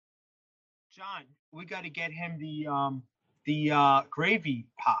John, we got to get him the gravy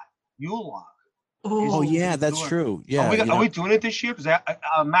pot, Yule log. Oh yeah, that's true. Yeah, are we doing it this year? Because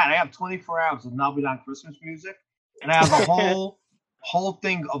Matt, I have 24 hours of Navidad Christmas music, and I have a whole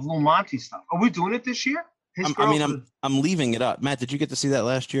thing of Lil Monty stuff. Are we doing it this year? I'm leaving it up. Matt, did you get to see that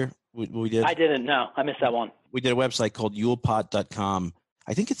last year? We did. I didn't. No, I missed that one. We did a website called yulepot.com.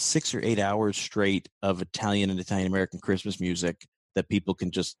 I think it's 6 or 8 hours straight of Italian and Italian American Christmas music that people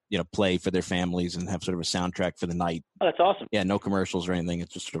can just, play for their families and have sort of a soundtrack for the night. Oh, that's awesome. Yeah, no commercials or anything.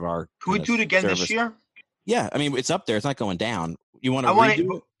 It's just sort of our. Can we do it again this year? Yeah, I mean, it's up there. It's not going down. You want to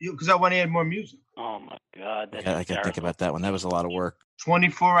redo it? Because I want to add more music. Oh, my God. I got to think about that one. That was a lot of work.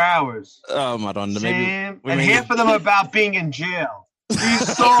 24 hours. Oh, Madonna. And half of them are about being in jail. I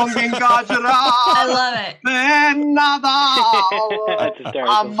love it. That's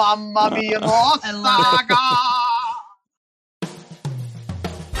hysterical. Mamma mia, saga.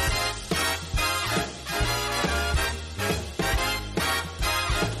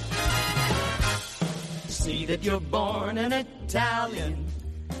 See that you're born an Italian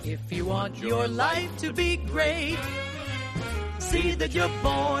if you want your life to be great. See that you're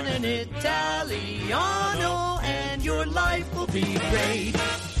born an Italiano and your life will be great.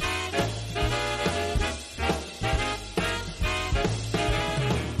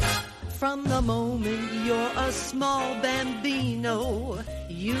 From the moment you're a small bambino,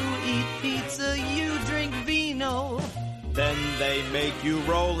 you eat pizza, you drink vino. Then they make you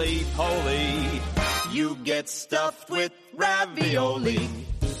roly-poly. You get stuffed with ravioli.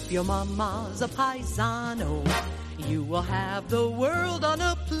 If your mama's a paisano, you will have the world on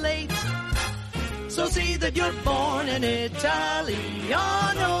a plate. So see that you're born an Italiano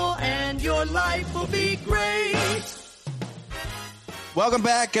and your life will be great. Welcome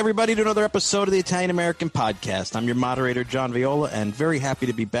back, everybody, to another episode of the Italian American Podcast. I'm your moderator, John Viola, and very happy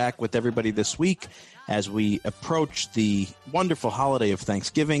to be back with everybody this week as we approach the wonderful holiday of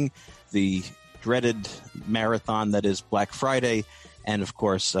Thanksgiving, the dreaded marathon that is Black Friday, and, of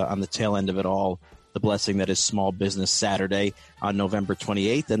course, on the tail end of it all, the blessing that is Small Business Saturday on November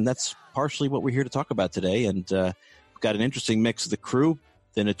 28th. And that's partially what we're here to talk about today. And we've got an interesting mix of the crew.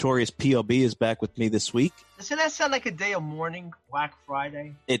 The notorious POB is back with me this week. Doesn't that sound like a day of mourning, Black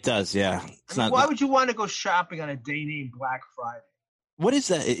Friday? It does, yeah. Why would you want to go shopping on a day named Black Friday? What is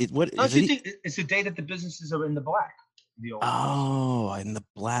that? It's a day that the businesses are in the black. In the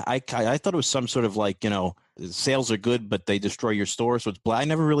black. I thought it was some sort of sales are good, but they destroy your store, so it's black. I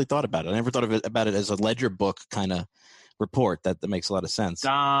never really thought about it. I never thought about it as a ledger book kind of report. That makes a lot of sense.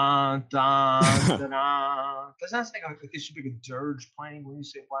 Dun, dun, dun, dun. Doesn't that sound like there should be a dirge playing when you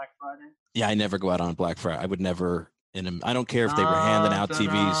say Black Friday? Yeah, I never go out on Black Friday. I would never. I don't care if they were handing out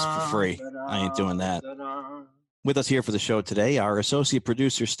TVs for free. I ain't doing that. With us here for the show today, our associate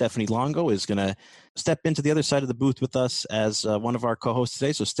producer, Stephanie Longo, is going to step into the other side of the booth with us as one of our co-hosts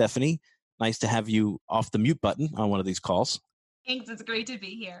today. So, Stephanie, nice to have you off the mute button on one of these calls. Thanks. It's great to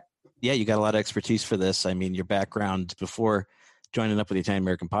be here. Yeah, you got a lot of expertise for this. I mean, your background before joining up with the Italian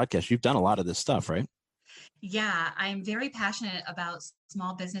American Podcast, you've done a lot of this stuff, right? Yeah, I'm very passionate about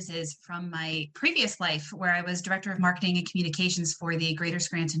small businesses from my previous life where I was Director of Marketing and Communications for the Greater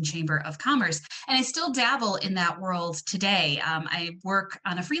Scranton Chamber of Commerce. And I still dabble in that world today. I work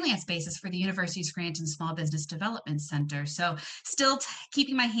on a freelance basis for the University of Scranton Small Business Development Center. So still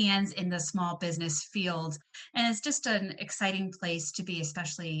keeping my hands in the small business field. And it's just an exciting place to be,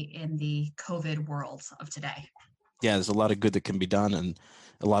 especially in the COVID world of today. Yeah, there's a lot of good that can be done and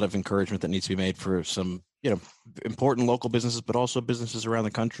a lot of encouragement that needs to be made for some, important local businesses, but also businesses around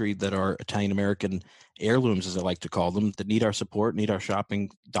the country that are Italian American heirlooms, as I like to call them, that need our support, need our shopping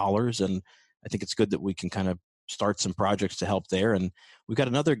dollars. And I think it's good that we can kind of start some projects to help there. And we've got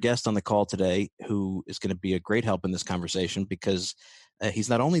another guest on the call today who is going to be a great help in this conversation because he's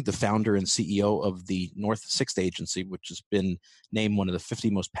not only the founder and CEO of the North Sixth Agency, which has been named one of the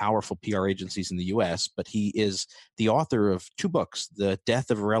 50 most powerful PR agencies in the U.S., but he is the author of 2 books, The Death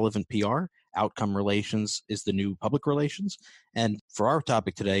of Irrelevant PR, Outcome Relations is the New Public Relations. And for our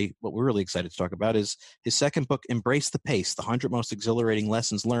topic today, what we're really excited to talk about is his second book, Embrace the Pace, the 100 Most Exhilarating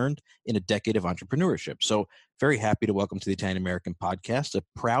Lessons Learned in a Decade of Entrepreneurship. So very happy to welcome to the Italian American Podcast, a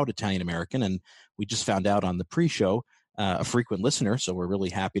proud Italian American. And we just found out on the pre-show, a frequent listener, so we're really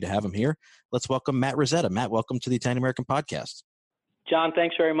happy to have him here. Let's welcome Matt Rizzetta. Matt, welcome to the Italian American Podcast. John,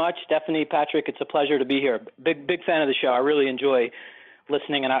 thanks very much. Stephanie, Patrick, it's a pleasure to be here. Big fan of the show. I really enjoy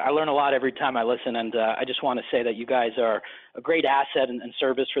listening, and I learn a lot every time I listen, and I just want to say that you guys are a great asset and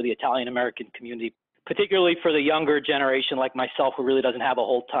service for the Italian American community. particularly for the younger generation like myself, who really doesn't have a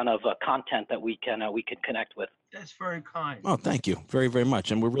whole ton of content that we can connect with. That's very kind. Oh, thank you very, very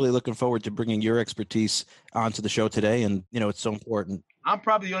much. And we're really looking forward to bringing your expertise onto the show today. And, you know, it's so important. I'm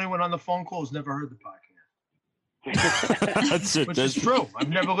probably the only one on the phone call who's never heard the podcast. Which is true. I've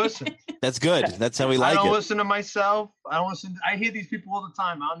never listened. That's good. That's how we like it. I don't listen to myself. I hear these people all the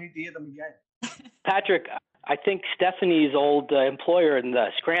time. I don't need to hear them again. Patrick, I think Stephanie's old employer in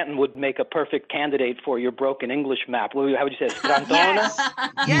Scranton would make a perfect candidate for your broken English map. How would you say it? Scrantona?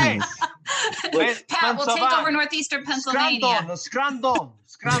 Yes. Pat, we'll take over northeastern Pennsylvania. Scranton. Don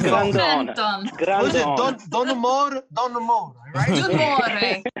amore, right? Good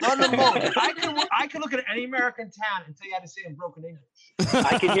morning. Don amore. I can look at any American town and tell you how to say it in broken English.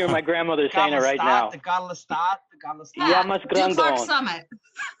 I can hear my grandmother saying it right now. The Galestat. Yamas Do Clark Grandon. Summit.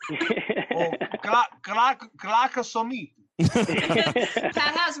 Clark-a-Somit.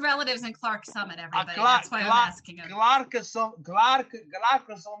 Pat has relatives in Clark Summit, everybody. That's why I'm asking him. Clark-a-Somit.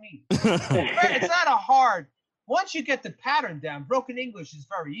 It's not a hard. Once you get the pattern down, broken English is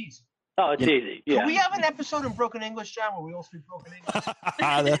very easy. Oh, it's easy. Yeah. Can we have an episode in broken English, John, where we all speak broken English?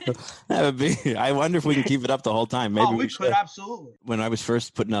 That would be. I wonder if we can keep it up the whole time. Maybe we could, absolutely. When I was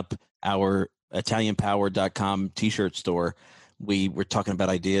first putting up our ItalianPower.com T-shirt store, we were talking about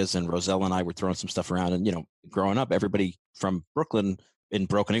ideas, and Rosella and I were throwing some stuff around. And, you know, growing up, everybody from Brooklyn in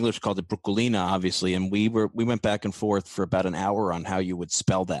broken English called it Brooklina, obviously. And we went back and forth for about an hour on how you would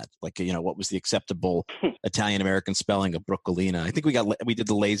spell that. Like, you know, what was the acceptable Italian-American spelling of Brooklina? I think we did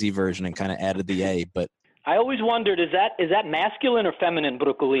the lazy version and kind of added the A, but I always wondered, is that masculine or feminine,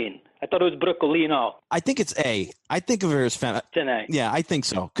 Brooklyn? I thought it was Brooklino. I think it's A. I think of her as feminine. It's an A. Yeah, I think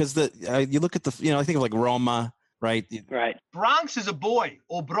so. Because you look at I think of like Roma, right? Right. Bronx is a boy,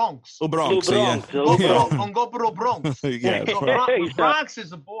 or Bronx. Oh, Bronx. Bronx. Yeah. Go Bronx. Yeah. So Bronx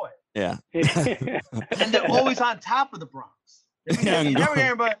is a boy. Yeah. And they're always on top of the Bronx. Never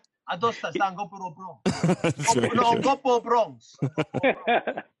hear about Adosta Stan Go Bronx. Go Bronx.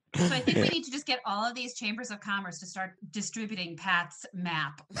 So I think we need to just get all of these chambers of commerce to start distributing Pat's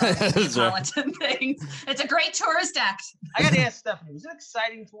map of Neapolitan things. It's a great tourist act. I got to ask Stephanie, was it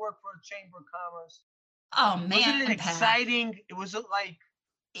exciting to work for a chamber of commerce? Oh, man. Wasn't it exciting? It was like...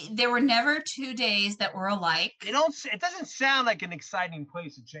 There were never 2 days that were alike. It doesn't sound like an exciting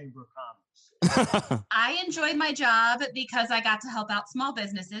place, a chamber of commerce. I enjoyed my job because I got to help out small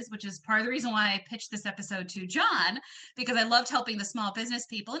businesses, which is part of the reason why I pitched this episode to John, because I loved helping the small business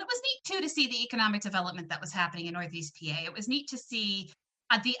people. And it was neat, too, to see the economic development that was happening in Northeast PA. It was neat to see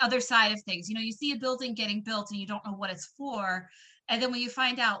at the other side of things. You know, you see a building getting built and you don't know what it's for. And then when you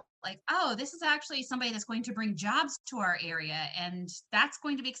find out, like, oh, this is actually somebody that's going to bring jobs to our area, and that's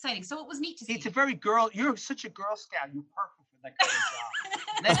going to be exciting. So it was neat to see. It's a very you're such a Girl Scout. You're perfect for that kind of job.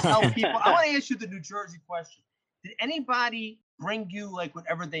 Let's help people. I want to ask you the New Jersey question. Did anybody bring you like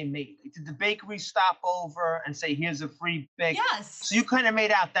whatever they made? Like, did the bakery stop over and say, here's a free bake? Yes. So you kind of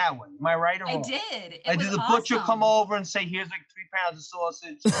made out that way. Am I right or wrong? I did. Like, did the butcher come over and say, here's like 3 pounds of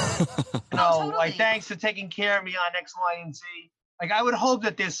sausage? Totally. Like, thanks for taking care of me on X, Y, and Z. Like, I would hope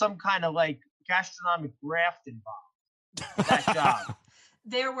that there's some kind of like gastronomic graft involved. That job.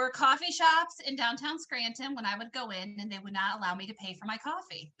 There were coffee shops in downtown Scranton when I would go in, and they would not allow me to pay for my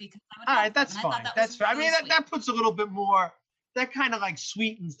coffee because I would. All right, that's fine. That's fine. I mean, that puts a little bit more. That kind of like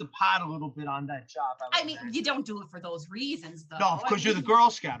sweetens the pot a little bit on that job. I mean, you don't do it for those reasons, though. No, because you're the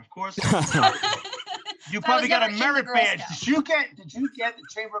Girl Scout, of course. You probably got a merit badge. Did you get the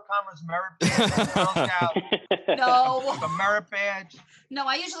Chamber of Commerce merit badge? Girl Scout? No. A merit badge? No,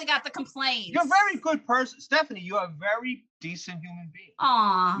 I usually got the complaints. You're a very good person. Stephanie, you're a very decent human being.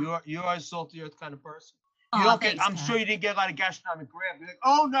 Aw. You're a salty earth kind of person. I'm sure you didn't get a lot of gastronomic grab. You're like,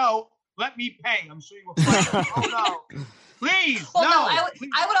 oh no, let me pay. I'm sure you were fighting. Oh no. Please, well, no,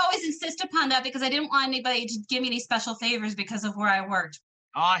 I would always insist upon that because I didn't want anybody to give me any special favors because of where I worked.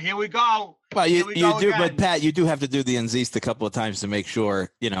 Here we go. Well, you do, again. But Pat, you do have to do the Nzista a couple of times to make sure,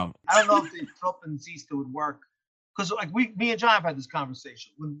 you know. I don't know if the Trump Nzista would work. Because like me and John have had this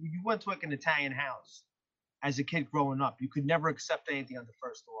conversation. When you went to like an Italian house as a kid growing up, you could never accept anything on the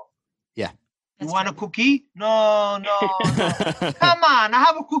first offer. Yeah. You want a cookie? No. Come on, I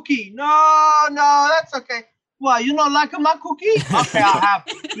have a cookie. No, that's okay. Well, you don't like my cookie? Okay, I'll have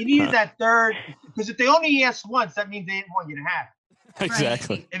it. You needed that third. Because if they only asked once, that means they didn't want you to have it.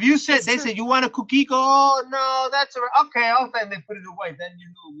 Exactly. Right. If you said, said, you want a cookie? Go, oh, no, that's all right. Okay, then they put it away. Then you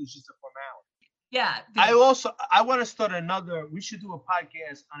knew it was just a formality. Yeah. I want to start we should do a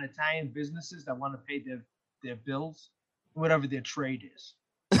podcast on Italian businesses that want to pay their bills, whatever their trade is.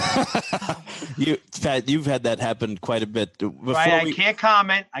 Pat, you've had that happen quite a bit. Right, I can't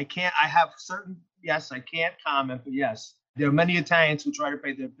comment. I have certain yes, I can't comment, but yes, there are many Italians who try to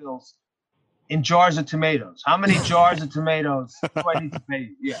pay their bills in jars of tomatoes. How many jars of tomatoes do I need to pay?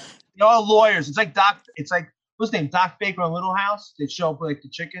 Yeah. They're all lawyers. It's like what's his name? Doc Baker on Little House. They show up with like the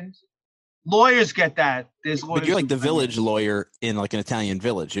chickens. Lawyers get that. There's lawyers. But you're like the village lawyer in like an Italian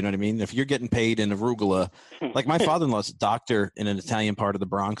village. You know what I mean? If you're getting paid in arugula, like my father-in-law's a doctor in an Italian part of the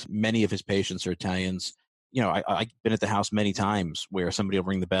Bronx. Many of his patients are Italians. You know, I've been at the house many times where somebody will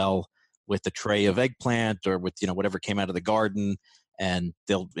ring the bell with a tray of eggplant or with, whatever came out of the garden. And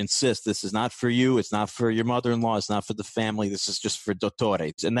they'll insist this is not for you. It's not for your mother-in-law. It's not for the family. This is just for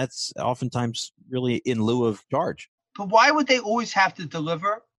dottore. And that's oftentimes really in lieu of charge. But why would they always have to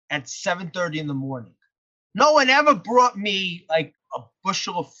deliver at 7:30 in the morning? No one ever brought me like a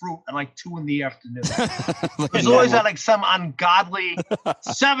bushel of fruit at like 2 in the afternoon. It was always at like some ungodly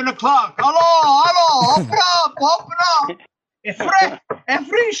 7 o'clock. Hello, open up.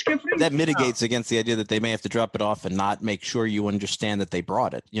 That mitigates against the idea that they may have to drop it off and not make sure you understand that they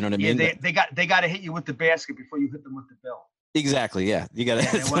brought it. You know what I mean? Yeah, they got to hit you with the basket before you hit them with the bill. Exactly. Yeah, you got to.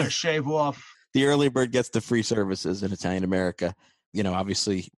 Yeah, they want to shave off. The early bird gets the free services in Italian America.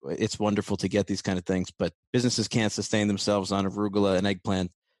 Obviously, it's wonderful to get these kind of things, but businesses can't sustain themselves on arugula and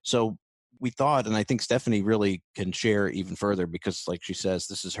eggplant. So we thought, and I think Stephanie really can share even further because, like she says,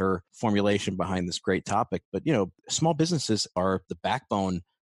 this is her formulation behind this great topic. But, small businesses are the backbone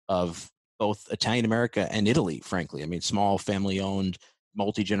of both Italian America and Italy, frankly. I mean, small family-owned,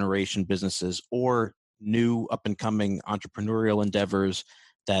 multi-generation businesses or new up-and-coming entrepreneurial endeavors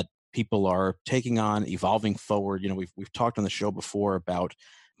that people are taking on, evolving forward. We've talked on the show before about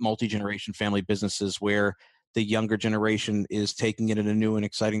multi-generation family businesses where the younger generation is taking it in a new and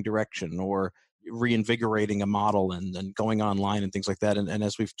exciting direction or reinvigorating a model and going online and things like that. And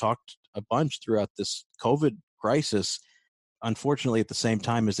as we've talked a bunch throughout this COVID crisis, unfortunately, at the same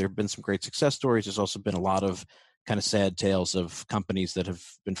time as there have been some great success stories, there's also been a lot of kind of sad tales of companies that have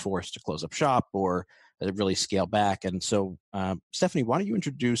been forced to close up shop or really scale back. And so, Stephanie, why don't you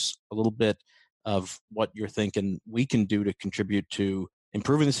introduce a little bit of what you're thinking we can do to contribute to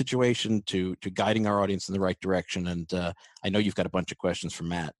improving the situation, to guiding our audience in the right direction. And I know you've got a bunch of questions for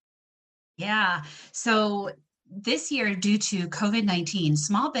Matt. Yeah. So this year, due to COVID-19,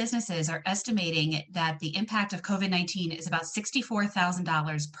 small businesses are estimating that the impact of COVID-19 is about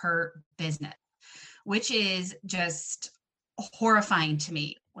 $64,000 per business, which is just horrifying to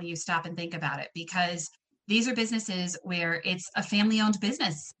me when you stop and think about it, because these are businesses where it's a family-owned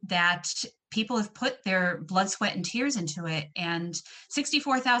business that people have put their blood, sweat, and tears into it. And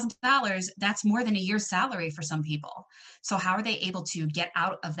 $64,000, that's more than a year's salary for some people. So how are they able to get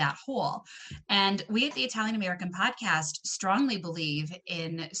out of that hole? And we at the Italian American Podcast strongly believe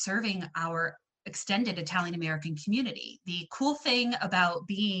in serving our extended Italian American community. The cool thing about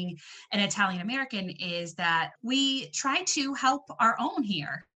being an Italian American is that we try to help our own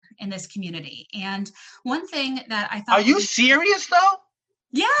here in this community. And one thing that I thought— Are you serious though?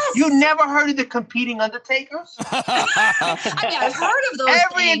 Yes. You never heard of the competing undertakers? I mean, I've heard of those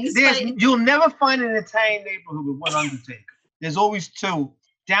things. But you'll never find an Italian neighborhood with one undertaker. There's always two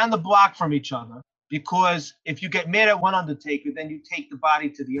down the block from each other, because if you get mad at one undertaker, then you take the body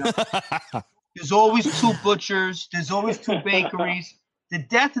to the other. There's always two butchers. There's always two bakeries. The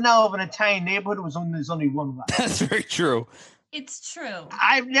death knell of an Italian neighborhood there's only one left. That's very true. It's true.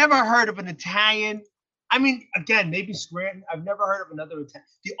 I've never heard of an Italian. I mean, again, maybe Scranton. I've never heard of another Italian.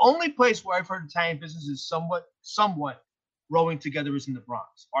 The only place where I've heard Italian businesses somewhat rowing together is in the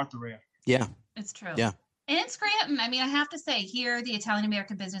Bronx, Arthur Ave. Yeah. It's true. Yeah. And it's Scranton. I mean, I have to say here, the Italian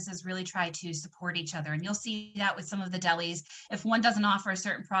American businesses really try to support each other. And you'll see that with some of the delis. If one doesn't offer a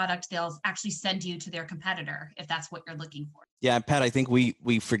certain product, they'll actually send you to their competitor if that's what you're looking for. Yeah, Pat, I think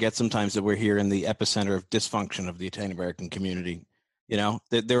we forget sometimes that we're here in the epicenter of dysfunction of the Italian American community.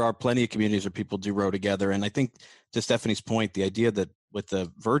 There are plenty of communities where people do row together. And I think to Stephanie's point, the idea that with the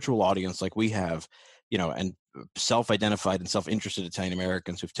virtual audience like we have, and self-identified and self-interested Italian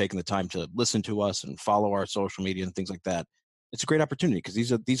Americans who've taken the time to listen to us and follow our social media and things like that, it's a great opportunity because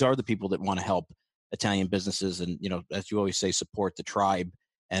these are the people that want to help Italian businesses and, as you always say, support the tribe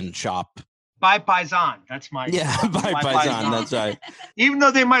and shop. Buy Paisan. That's my— buy Paisan. That's right. Even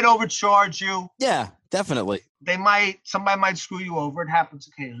though they might overcharge you. Yeah, definitely. Somebody might screw you over. It happens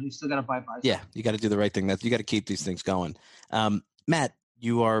occasionally. You still got to buy Paisan. Yeah, you got to do the right thing. You got to keep these things going. Matt,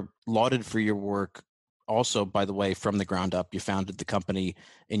 you are lauded for your work. Also, by the way, from the ground up, you founded the company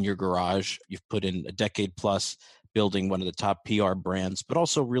in your garage. You've put in a decade plus building one of the top PR brands, but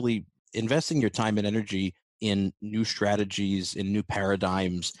also really investing your time and energy in new strategies, in new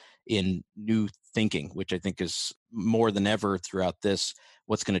paradigms, in new thinking, which I think is more than ever throughout this,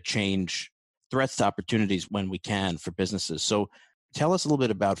 what's going to change threats to opportunities when we can for businesses. So tell us a little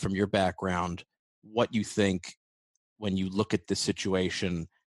bit about, from your background, what you think when you look at this situation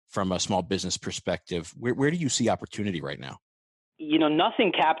from a small business perspective. Where do you see opportunity right now?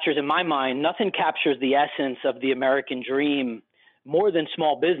 Nothing captures, in my mind, nothing captures the essence of the American dream more than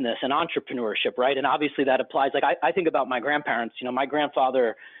small business and entrepreneurship, right? And obviously that applies. Like I think about my grandparents. My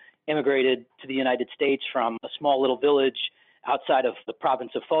grandfather immigrated to the United States from a small little village outside of the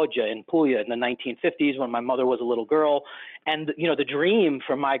province of Foggia in Puglia in the 1950s when my mother was a little girl. And, the dream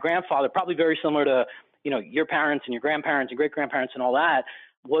for my grandfather, probably very similar to, your parents and your grandparents and great-grandparents and all that,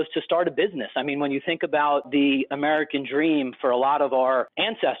 was to start a business. I mean, when you think about the American dream for a lot of our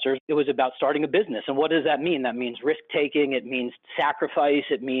ancestors, it was about starting a business. And what does that mean? That means risk-taking. It means sacrifice.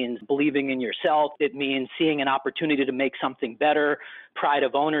 It means believing in yourself. It means seeing an opportunity to make something better, pride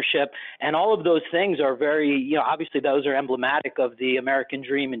of ownership. And all of those things are very, obviously those are emblematic of the American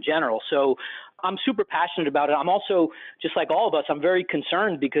dream in general. So I'm super passionate about it. I'm also, just like all of us, I'm very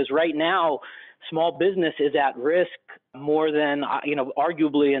concerned because right now, small business is at risk more than,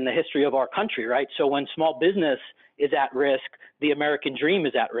 arguably in the history of our country, right? So when small business is at risk, the American dream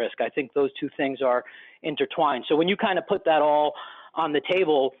is at risk. I think those two things are intertwined. So when you kind of put that all on the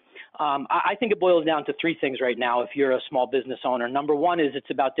table, I think it boils down to three things right now if you're a small business owner. Number one is it's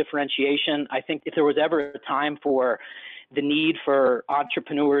about differentiation. I think if there was ever a time for the need for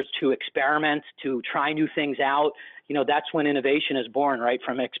entrepreneurs to experiment, to try new things out, that's when innovation is born, right,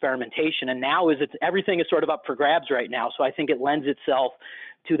 from experimentation. And now everything is sort of up for grabs right now. So I think it lends itself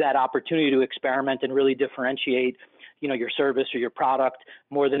to that opportunity to experiment and really differentiate, your service or your product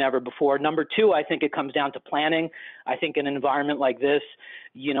more than ever before. Number two, I think it comes down to planning. I think in an environment like this,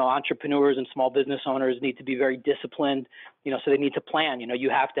 entrepreneurs and small business owners need to be very disciplined, so they need to plan. You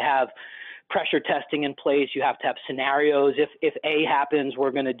have to have pressure testing in place. You have to have scenarios. If A happens,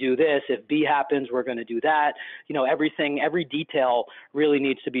 we're going to do this. If B happens, we're going to do that. Every detail really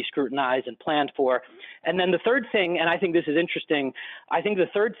needs to be scrutinized and planned for. And then the third thing, and I think this is interesting, I think the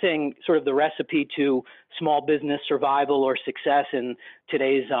third thing, sort of the recipe to small business survival or success in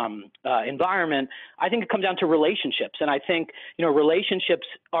today's environment, I think it comes down to relationships. And I think, relationships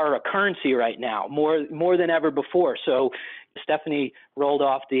are a currency right now, more than ever before. So Stephanie rolled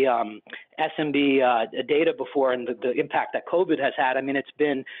off the SMB data before and the impact that COVID has had. I mean, it's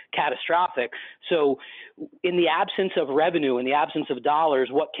been catastrophic. So in the absence of revenue, in the absence of dollars,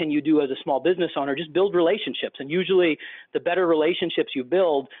 what can you do as a small business owner? Just build relationships. And usually the better relationships you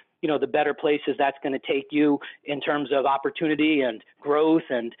build, the better places that's going to take you in terms of opportunity and growth,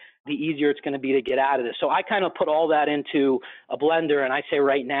 and the easier it's going to be to get out of this. So I kind of put all that into a blender, and I say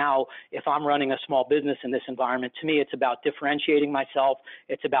right now, if I'm running a small business in this environment, to me, it's about differentiating myself.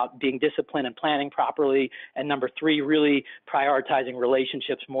 It's about being disciplined and planning properly. And number three, really prioritizing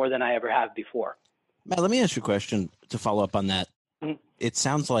relationships more than I ever have before. Matt, let me ask you a question to follow up on that. Mm-hmm. It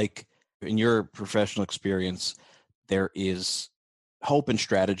sounds like in your professional experience, there is hope and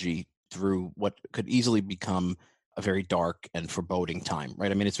strategy through what could easily become a very dark and foreboding time,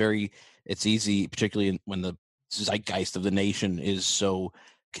 right? I mean, it's easy, particularly when the zeitgeist of the nation is so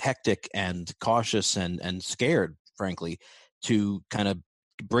hectic and cautious and scared, frankly, to kind of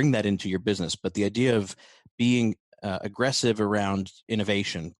bring that into your business. But the idea of being aggressive around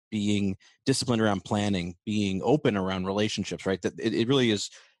innovation, being disciplined around planning, being open around relationships, right? That it really is,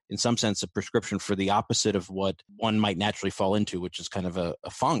 in some sense, a prescription for the opposite of what one might naturally fall into, which is kind of a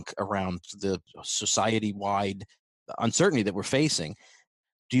funk around the society-wide uncertainty that we're facing.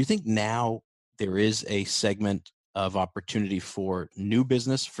 Do you think now there is a segment of opportunity for new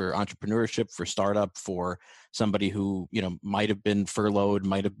business, for entrepreneurship, for startup, for somebody who, might have been furloughed,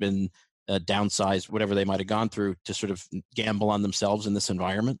 might have been downsized, whatever they might have gone through, to sort of gamble on themselves in this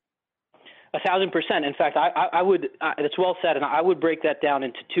environment? 1,000%. In fact, I would, it's well said, and I would break that down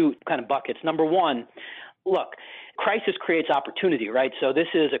into two kind of buckets. Number one, look, crisis creates opportunity, right? So this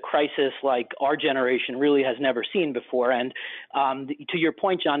is a crisis like our generation really has never seen before. And to your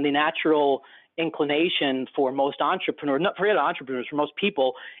point, John, the natural inclination for most entrepreneurs, not forget entrepreneurs, for most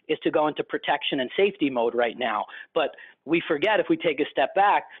people, is to go into protection and safety mode right now. But we forget, if we take a step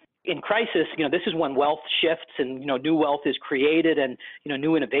back, in crisis, this is when wealth shifts and, new wealth is created and,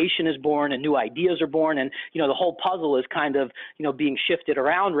 new innovation is born and new ideas are born. And, the whole puzzle is kind of, being shifted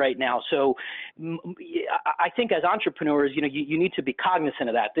around right now. So I think as entrepreneurs, you need to be cognizant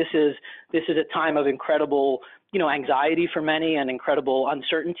of that. This is a time of incredible, anxiety for many and incredible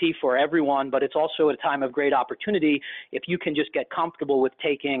uncertainty for everyone, but it's also a time of great opportunity if you can just get comfortable with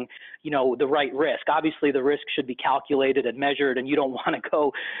taking, the right risk. Obviously, the risk should be calculated and measured, and you don't want to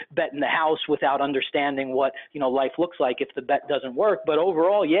go bet in the house without understanding what, life looks like if the bet doesn't work. But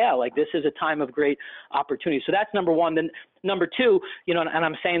overall, yeah, like this is a time of great opportunity. So that's number one. Then number two, and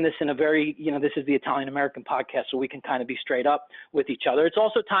I'm saying this in a very, this is the Italian American podcast, so we can kind of be straight up with each other. It's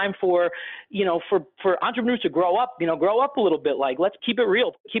also time for, for entrepreneurs to grow up a little bit. Like, let's keep it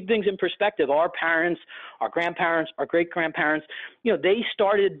real, keep things in perspective. Our parents, our grandparents, our great grandparents, they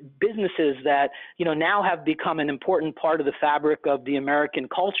started businesses that, now have become an important part of the fabric of the American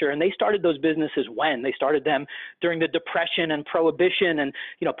culture. And they started those businesses when? They started them during the Depression and Prohibition and,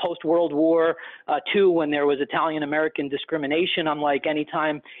 post-World War II, when there was Italian American discrimination unlike any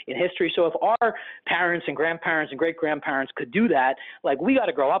time in history. So if our parents and grandparents and great-grandparents could do that, like, we got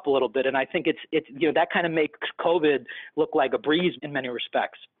to grow up a little bit. And I think it's that kind of makes COVID look like a breeze in many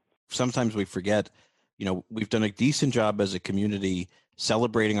respects. Sometimes we forget, we've done a decent job as a community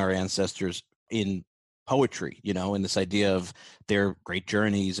celebrating our ancestors in poetry, in this idea of their great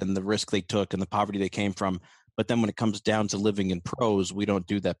journeys and the risk they took and the poverty they came from. But then when it comes down to living in prose, we don't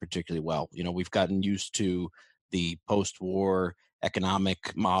do that particularly well. We've gotten used to the post-war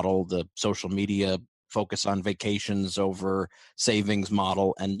economic model, the social media focus on vacations over savings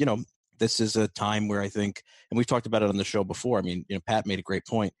model. And, this is a time where I think, and we've talked about it on the show before. I mean, Pat made a great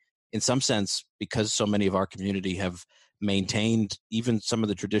point. In some sense, because so many of our community have maintained even some of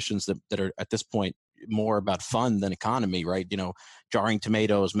the traditions that are at this point more about fun than economy, right? Jarring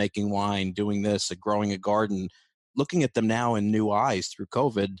tomatoes, making wine, doing this, growing a garden, looking at them now in new eyes through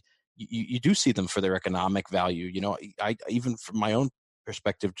COVID, you do see them for their economic value. I even from my own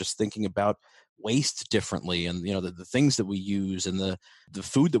perspective, just thinking about waste differently and, the things that we use and the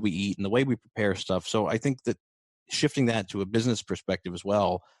food that we eat and the way we prepare stuff. So I think that shifting that to a business perspective as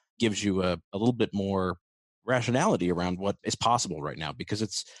well gives you a little bit more rationality around what is possible right now, because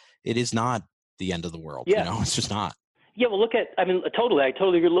it is not the end of the world. Yeah. It's just not. Yeah, well, I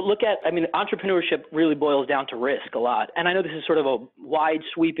totally agree. Entrepreneurship really boils down to risk a lot. And I know this is sort of a wide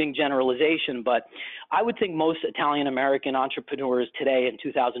sweeping generalization, but I would think most Italian American entrepreneurs today in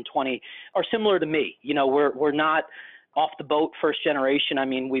 2020 are similar to me. We're not off the boat first generation. I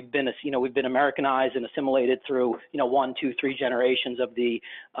mean, we've been Americanized and assimilated through, 1, 2, 3 generations of the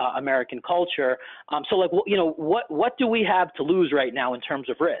American culture. So like, what do we have to lose right now in terms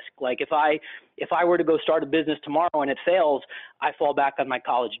of risk? Like, if I were to go start a business tomorrow and it fails, I fall back on my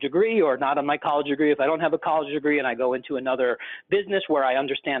college degree or not on my college degree. If I don't have a college degree and I go into another business where I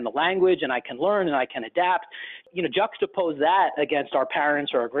understand the language and I can learn and I can adapt, juxtapose that against our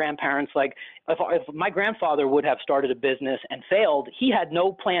parents or our grandparents. Like, if my grandfather would have started a business and failed, he had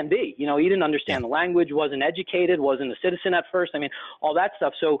no plan B. He didn't understand the language, wasn't educated, wasn't a citizen at first. I mean, all that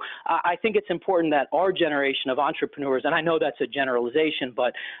stuff. So I think it's important that our generation of entrepreneurs, and I know that's a generalization,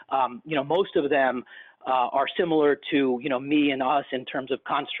 but, most of them are similar to, me and us in terms of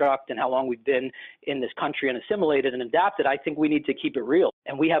construct and how long we've been in this country and assimilated and adapted. I think we need to keep it real.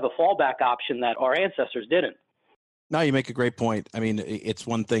 And we have a fallback option that our ancestors didn't. No, you make a great point. I mean, it's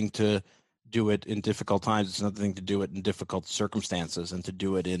one thing to do it in difficult times. It's another thing to do it in difficult circumstances and to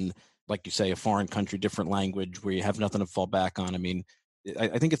do it in, like you say, a foreign country, different language where you have nothing to fall back on. I mean,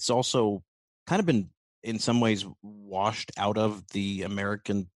 I think it's also kind of been in some ways washed out of the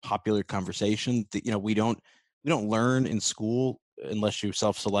American popular conversation. We don't learn in school unless you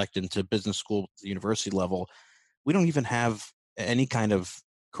self-select into business school, the university level. We don't even have any kind of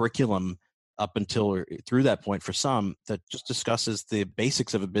curriculum up until or through that point for some that just discusses the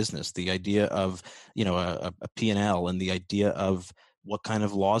basics of a business, the idea of, a P&L and the idea of what kind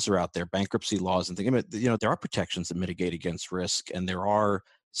of laws are out there, bankruptcy laws and things. There are protections that mitigate against risk, and there are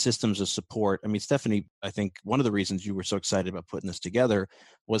systems of support. I mean, Stephanie, I think one of the reasons you were so excited about putting this together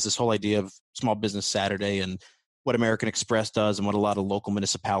was this whole idea of Small Business Saturday and what American Express does and what a lot of local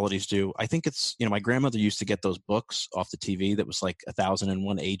municipalities do. I think it's, my grandmother used to get those books off the TV that was like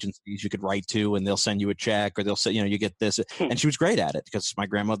 1,001 agencies you could write to, and they'll send you a check or they'll say, you get this. And she was great at it because my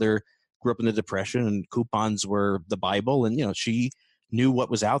grandmother grew up in the Depression and coupons were the Bible, and, she knew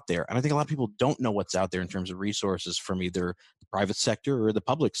what was out there. And I think a lot of people don't know what's out there in terms of resources from either the private sector or the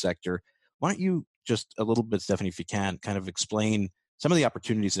public sector. Why don't you just a little bit, Stephanie, if you can, kind of explain some of the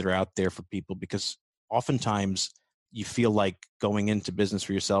opportunities that are out there for people? Because oftentimes you feel like going into business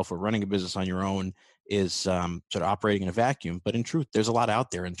for yourself or running a business on your own is sort of operating in a vacuum. But in truth, there's a lot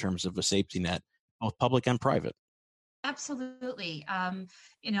out there in terms of a safety net, both public and private. Absolutely.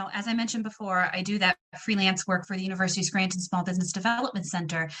 As I mentioned before, I do that freelance work for the University of Scranton Small Business Development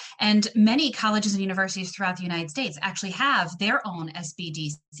Center, and many colleges and universities throughout the United States actually have their own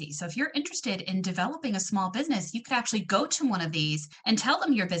SBDC. So if you're interested in developing a small business, you could actually go to one of these and tell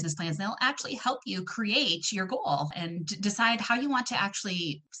them your business plans. They'll actually help you create your goal and decide how you want to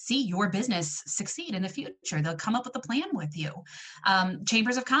actually see your business succeed in the future. They'll come up with a plan with you.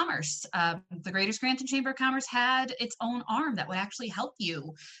 Chambers of Commerce, the Greater Scranton Chamber of Commerce had its own arm that would actually help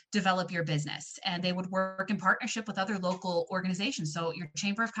you develop your business, and they would work in partnership with other local organizations. So your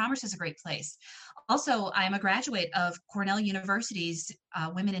Chamber of Commerce is a great place. Also, I am a graduate of Cornell University's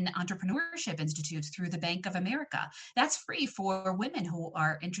Women in Entrepreneurship Institute through the Bank of America. That's free for women who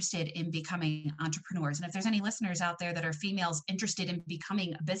are interested in becoming entrepreneurs. And if there's any listeners out there that are females interested in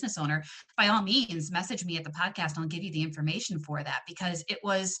becoming a business owner, by all means, message me at the podcast and I'll give you the information for that, because it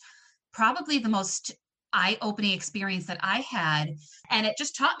was probably the most eye-opening experience that I had. And it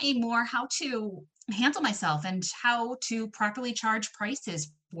just taught me more how to handle myself and how to properly charge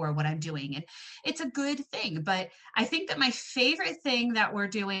prices for what I'm doing. And it's a good thing. But I think that my favorite thing that we're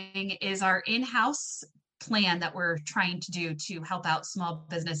doing is our in-house plan that we're trying to do to help out small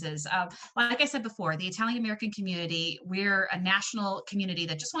businesses. Like I said before, the Italian American community, we're a national community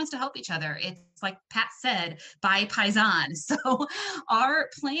that just wants to help each other. It's like Pat said, by Paisan. So our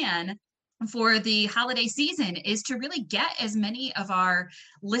plan for the holiday season is to really get as many of our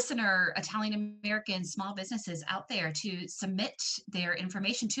listener Italian American small businesses out there to submit their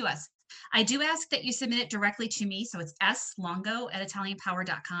information to us. I do ask that you submit it directly to me. So it's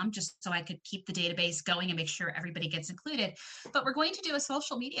slongo@italianpower.com, just so I could keep the database going and make sure everybody gets included. But we're going to do a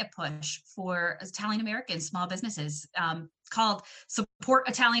social media push for Italian American small businesses called Support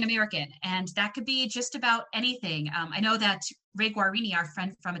Italian American. And that could be just about anything. I know that Ray Guarini, our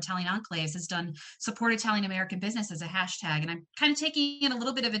friend from Italian Enclaves, has done Support Italian American Business as a hashtag. And I'm kind of taking it a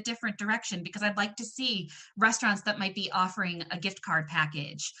little bit of a different direction, because I'd like to see restaurants that might be offering a gift card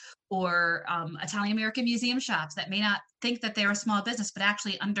package, or Italian American museum shops that may not think that they're a small business, but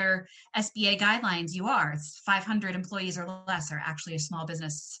actually under SBA guidelines, you are. It's 500 employees or less are actually a small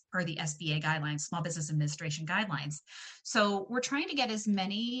business per the SBA guidelines, Small Business Administration guidelines. So we're trying to get as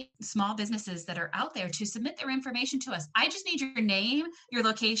many small businesses that are out there to submit their information to us. I just need your name, your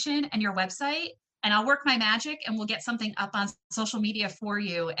location, and your website, and I'll work my magic and we'll get something up on social media for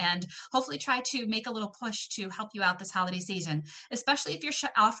you, and hopefully try to make a little push to help you out this holiday season, especially if you're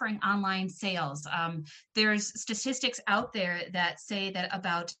offering online sales. There's statistics out there that say that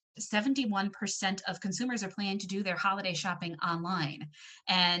about 71% of consumers are planning to do their holiday shopping online.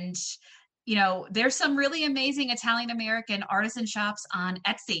 And there's some really amazing Italian American artisan shops on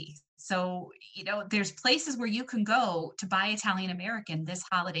Etsy. So, there's places where you can go to buy Italian American this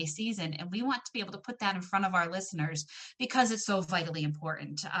holiday season. And we want to be able to put that in front of our listeners because it's so vitally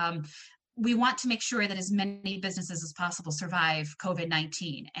important. We want to make sure that as many businesses as possible survive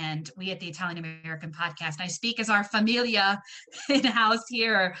COVID-19. And we at the Italian American podcast, and I speak as our familia in-house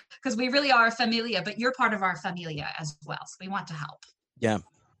here, because we really are a familia, but you're part of our familia as well. So we want to help. Yeah.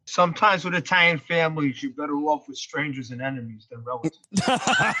 Sometimes with Italian families, you're better off with strangers and enemies than relatives.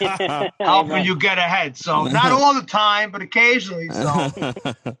 Helping you get ahead. So not all the time, but occasionally. So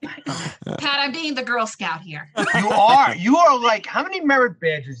Pat, I'm being the Girl Scout here. You are like, how many merit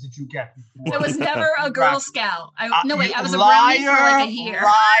badges did you get before? I was never a Girl Scout. I was a brownie for like a year.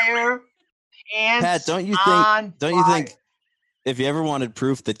 Liar. Pat, don't you think if you ever wanted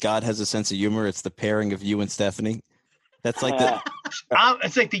proof that God has a sense of humor, it's the pairing of you and Stephanie? That's like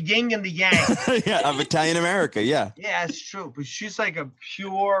it's like the yin and the yang. Yeah, of Italian America. Yeah. Yeah, it's true. But she's like a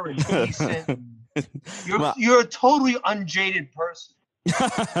pure and decent. You're a totally unjaded person.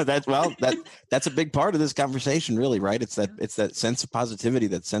 That's a big part of this conversation, really, right? It's that sense of positivity,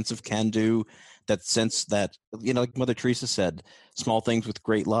 that sense of can do, that sense that, like Mother Teresa said, small things with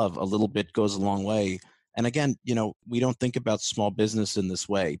great love, a little bit goes a long way. And again, we don't think about small business in this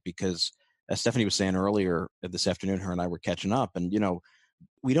way because, as Stephanie was saying earlier this afternoon, her and I were catching up, and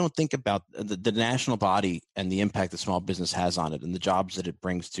we don't think about the national body and the impact that small business has on it and the jobs that it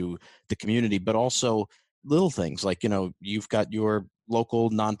brings to the community, but also little things like, you've got your local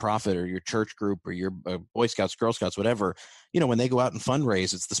nonprofit or your church group or your Boy Scouts, Girl Scouts, whatever, when they go out and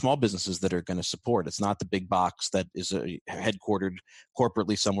fundraise, it's the small businesses that are going to support. It's not the big box that is headquartered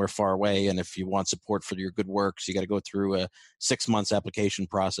corporately somewhere far away. And if you want support for your good works, you got to go through a 6 months application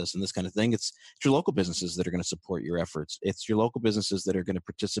process and this kind of thing. It's your local businesses that are going to support your efforts. It's your local businesses that are going to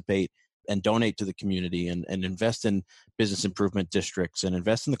participate and donate to the community and invest in business improvement districts and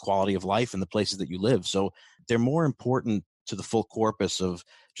invest in the quality of life in the places that you live. So they're more important to the full corpus of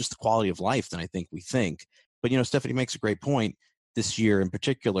just the quality of life than I think we think. But, Stephanie makes a great point this year in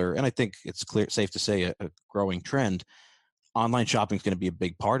particular, and I think it's safe to say a growing trend. Online shopping is going to be a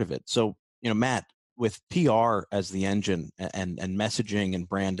big part of it. So, Matt, with PR as the engine and messaging and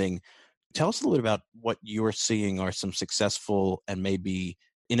branding, tell us a little bit about what you're seeing are some successful and maybe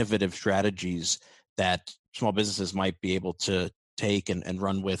innovative strategies that small businesses might be able to take and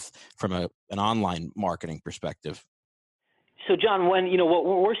run with from an online marketing perspective. So, John, what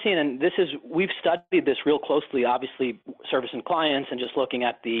we're seeing, and we've studied this real closely, obviously servicing clients and just looking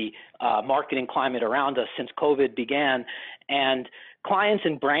at the marketing climate around us since COVID began, and clients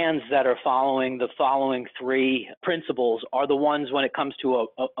and brands that are following the following three principles are the ones, when it comes to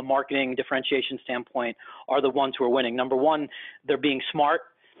a marketing differentiation standpoint, are the ones who are winning. Number one, they're being smart.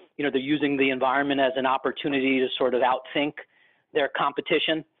 They're using the environment as an opportunity to sort of outthink their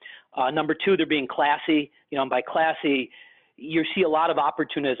competition. Number two, they're being classy. And by classy, you see a lot of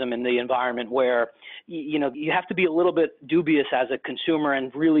opportunism in the environment where, you have to be a little bit dubious as a consumer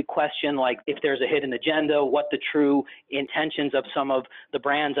and really question, like, if there's a hidden agenda, what the true intentions of some of the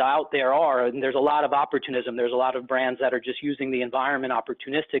brands out there are. And there's a lot of opportunism. There's a lot of brands that are just using the environment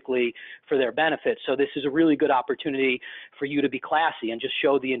opportunistically for their benefit. So this is a really good opportunity for you to be classy and just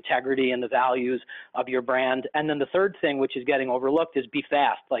show the integrity and the values of your brand. And then the third thing, which is getting overlooked, is be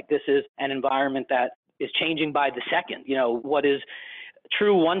fast. Like, this is an environment that is changing by the second. What is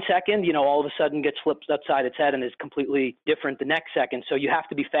true 1 second, all of a sudden gets flipped upside its head and is completely different the next second. So you have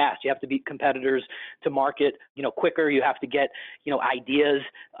to be fast. You have to beat competitors to market, quicker. You have to get, ideas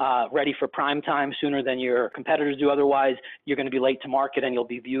ready for prime time sooner than your competitors do. Otherwise, you're going to be late to market and you'll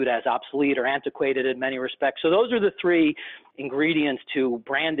be viewed as obsolete or antiquated in many respects. So those are the three ingredients to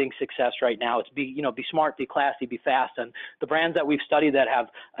branding success right now. It's be smart, be classy, be fast. And the brands that we've studied that have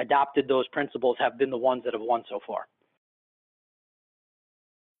adopted those principles have been the ones that have won so far.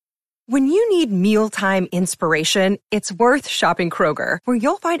 When you need mealtime inspiration, it's worth shopping Kroger, where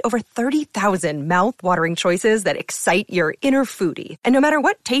you'll find over 30,000 mouth-watering choices that excite your inner foodie. And no matter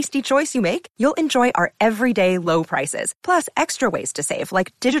what tasty choice you make, you'll enjoy our everyday low prices, plus extra ways to save,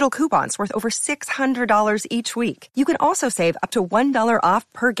 like digital coupons worth over $600 each week. You can also save up to $1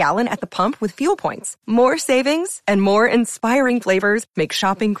 off per gallon at the pump with fuel points. More savings and more inspiring flavors make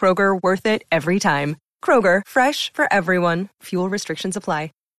shopping Kroger worth it every time. Kroger, fresh for everyone. Fuel restrictions apply.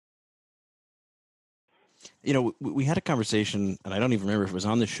 We had a conversation, and I don't even remember if it was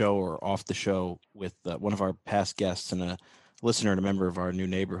on the show or off the show, with one of our past guests and a listener and a member of our new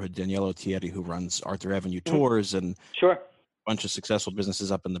neighborhood, Danielle Thierry, who runs Arthur Avenue Tours and Sure. a bunch of successful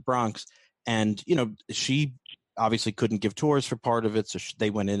businesses up in the Bronx. And, she obviously couldn't give tours for part of it, so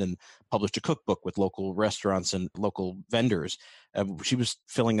they went in and published a cookbook with local restaurants and local vendors. She was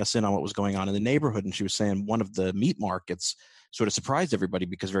filling us in on what was going on in the neighborhood, and she was saying one of the meat markets sort of surprised everybody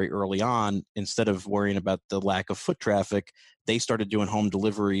because very early on, instead of worrying about the lack of foot traffic, they started doing home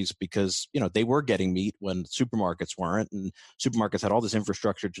deliveries because, they were getting meat when supermarkets weren't, and supermarkets had all this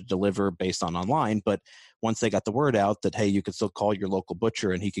infrastructure to deliver based on online. But once they got the word out that, hey, you could still call your local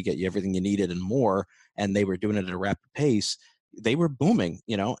butcher and he could get you everything you needed and more, and they were doing it at a rapid pace, they were booming,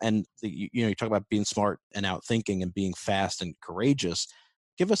 and you talk about being smart and out thinking and being fast and courageous.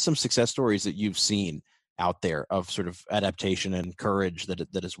 Give us some success stories that you've seen out there of sort of adaptation and courage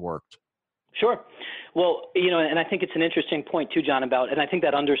that has worked. Sure. Well, and I think it's an interesting point too, John, and I think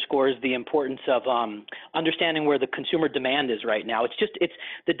that underscores the importance of understanding where the consumer demand is right now. It's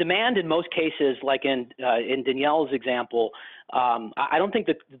the demand in most cases, like in Danielle's example, I don't think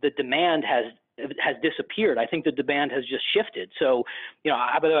that the demand has disappeared. I think the demand has just shifted. So,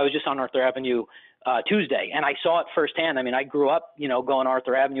 I was just on Arthur Avenue Tuesday, and I saw it firsthand. I mean, I grew up, going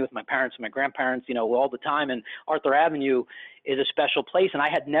Arthur Avenue with my parents and my grandparents, all the time. And Arthur Avenue is a special place, and I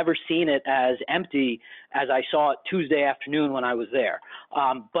had never seen it as empty as I saw it Tuesday afternoon when I was there.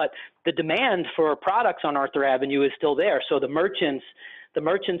 But the demand for products on Arthur Avenue is still there. So the merchants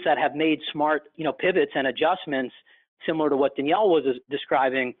that have made smart, pivots and adjustments, similar to what Danielle was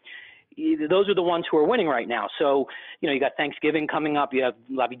describing, those are the ones who are winning right now. So, you got Thanksgiving coming up. You have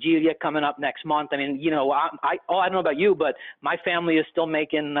La Vigilia coming up next month. I mean, I don't know about you, but my family is still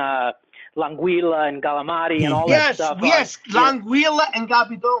making L'Anguilla and Calamari and all that stuff. Yes, L'Anguilla and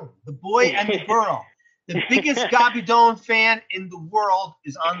Gabidon, the boy and the girl. The biggest Gabidon fan in the world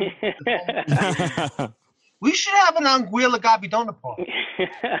is on the phone. We should have an Anguilla Gabidon party.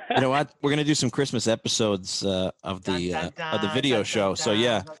 You know what? We're going to do some Christmas episodes of the video show. So,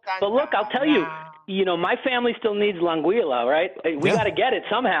 yeah. But look, I'll tell you, My family still needs l'anguilla, right? We got to get it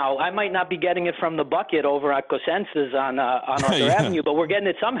somehow. I might not be getting it from the bucket over at Cosenza's on Arthur Avenue, but we're getting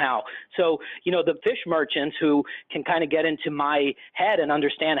it somehow. So, the fish merchants who can kind of get into my head and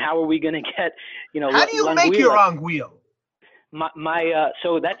understand how are we going to get, how do you l'anguilla. make your anguilla?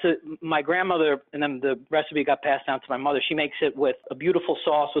 My grandmother, and then the recipe got passed down to my mother. She makes it with a beautiful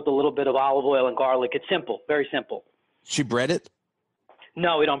sauce with a little bit of olive oil and garlic. It's simple, very simple. She bread it?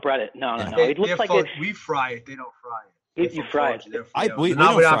 No, we don't bread it. No. It looks like we fry it. They don't fry it. You fry it. We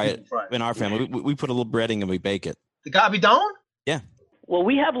don't fry it in our family. We put a little breading and we bake it. The gabidon? Yeah. Well,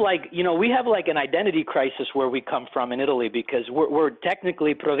 we have an identity crisis where we come from in Italy because we're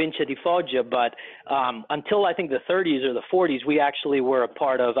technically Provincia di Foggia, but until I think the 30s or the 40s, we actually were a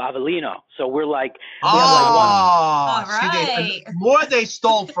part of Avellino. So we're like, all right. More they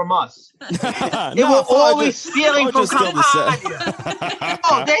stole from us. They were always stealing from Campania.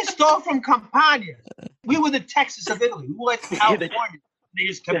 They stole from Campania. We were the Texas of Italy. We went to California. They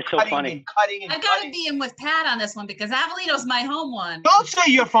just kept cutting and cutting and I've got to be in with Pat on this one because Avellino's my home one. Don't say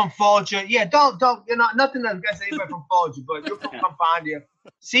you're from Foggia. Yeah, don't. You're not nothing against anybody from Foggia, but you're from Campania.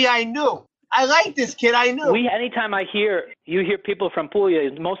 See, I knew. I like this kid. I knew. Anytime you hear people from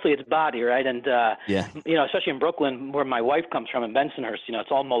Puglia, mostly it's Bari, right? And especially in Brooklyn, where my wife comes from, in Bensonhurst,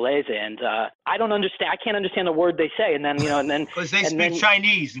 it's all Molese, and I don't understand. I can't understand the word they say, and then because they speak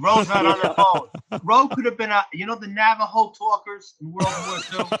Chinese. Ro's not on the phone. Ro could have been the Navajo talkers in World War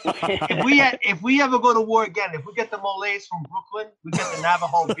II. If we ever go to war again, if we get the Molese from Brooklyn, we get the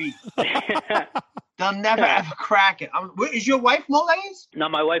Navajo beat. They'll never ever crack it. Is your wife Molese? No,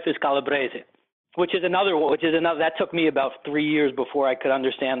 my wife is Calabrese, which is another. That took me about 3 years before I could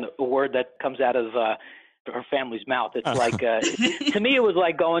understand the word that comes out of her family's mouth. It's like to me, it was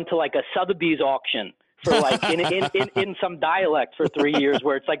like going to like a Sotheby's auction for like in some dialect for 3 years,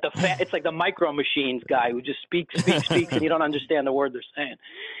 where it's like the Micro Machines guy who just speaks, and you don't understand the word they're saying.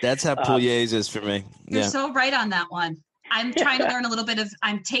 That's how Pugliese is for me. You're so right on that one. I'm trying to learn a little bit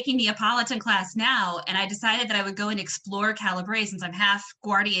I'm taking Neapolitan class now, and I decided that I would go and explore Calabrese since I'm half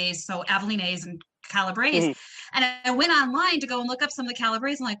Guardiese, so Avellinese and Calabrese. Mm-hmm. And I went online to go and look up some of the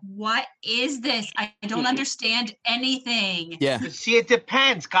Calabrese. I'm like, what is this? I don't understand anything. Yeah. See, it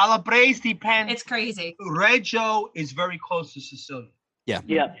depends. Calabrese depends. It's crazy. Reggio is very close to Sicilian. Yeah.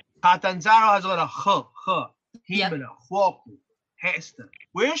 Yeah. Catanzaro has a lot of Himena, Huoku, Hester.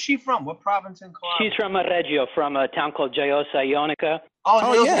 Where is she from? What province in Calabria? She's from Reggio, from a town called Gioia Ionica.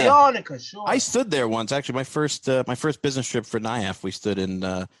 Oh yeah, Ionica, sure. I stood there once. Actually, my first business trip for IAP, we stood in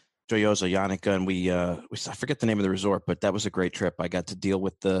Gioia Ionica, and we I forget the name of the resort, but that was a great trip. I got to deal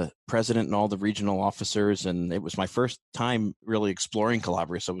with the president and all the regional officers, and it was my first time really exploring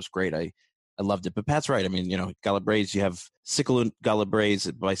Calabria, so it was great. I loved it. But Pat's right. I mean, Calabrese, you have Sicilian Calabrese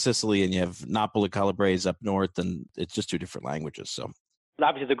by Sicily, and you have Napoli Calabrese up north, and it's just two different languages. So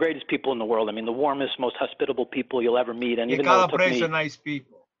obviously the greatest people in the world. I mean, the warmest, most hospitable people you'll ever meet. And even Calabrese are nice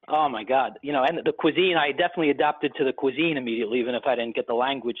people. Oh my God. And the cuisine, I definitely adapted to the cuisine immediately, even if I didn't get the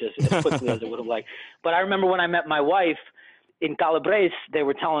language as quickly as I would have liked. But I remember when I met my wife in Calabrese, they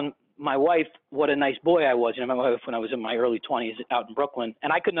were telling my wife what a nice boy I was. My wife when I was in my early 20s out in Brooklyn,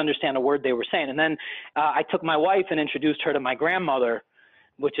 and I couldn't understand a word they were saying. And then I took my wife and introduced her to my grandmother,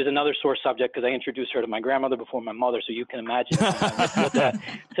 which is another sore subject because I introduced her to my grandmother before my mother, so you can imagine with that.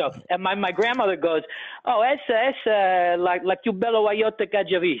 So, and my grandmother goes, "Oh, essa like più bello aiote che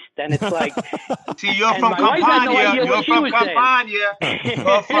già viste," and it's like, see, you're from Campania. You're from Campania.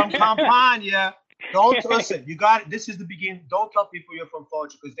 You're from Campania. Don't listen. You got it. This is the beginning. Don't tell people you're from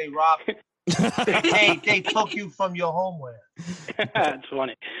Foggia because they robbed you. They took you from your homeland. That's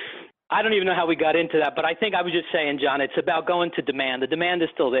funny. I don't even know how we got into that, but I think I was just saying, John, it's about going to demand. The demand is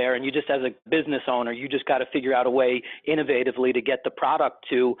still there, and you just, as a business owner, you just got to figure out a way innovatively to get the product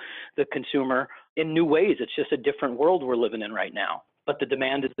to the consumer in new ways. It's just a different world we're living in right now, but the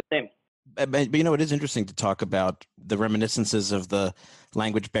demand is the same. But it is interesting to talk about the reminiscences of the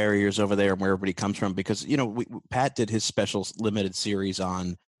language barriers over there and where everybody comes from, because, Pat did his special limited series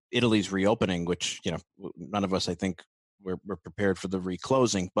on Italy's reopening, which, none of us, I think, were prepared for the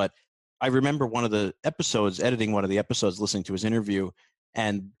reclosing, but I remember editing one of the episodes, listening to his interview,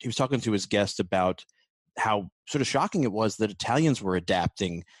 and he was talking to his guest about how sort of shocking it was that Italians were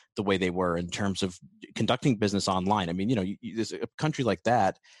adapting the way they were in terms of conducting business online. I mean, there's a country like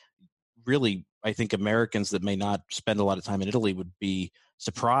that, really, I think Americans that may not spend a lot of time in Italy would be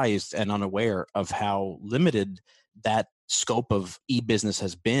surprised and unaware of how limited that scope of e-business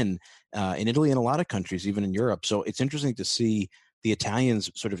has been in Italy and a lot of countries, even in Europe. So it's interesting to see the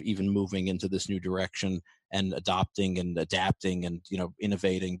Italians sort of even moving into this new direction and adopting and adapting and,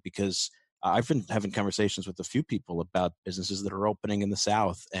 innovating, because I've been having conversations with a few people about businesses that are opening in the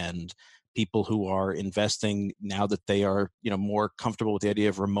South and people who are investing now that they are, more comfortable with the idea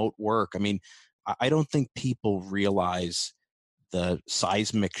of remote work. I mean, I don't think people realize the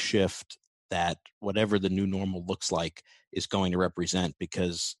seismic shift that whatever the new normal looks like is going to represent,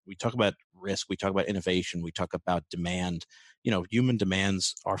 because we talk about risk, we talk about innovation, we talk about demand. Human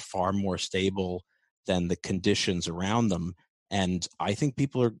demands are far more stable than the conditions around them. And I think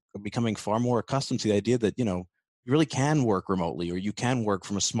people are becoming far more accustomed to the idea that, you really can work remotely, or you can work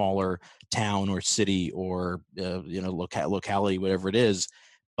from a smaller town or city or, locality, whatever it is,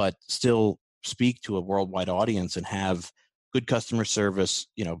 but still speak to a worldwide audience and have good customer service,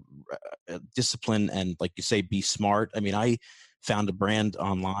 discipline, and, like you say, be smart. I mean, I found a brand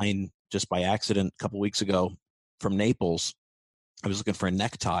online just by accident a couple of weeks ago from Naples. I was looking for a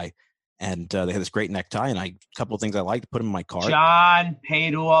necktie, and they had this great necktie, and a couple of things I liked, put them in my cart. John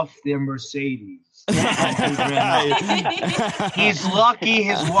paid off their Mercedes. He's lucky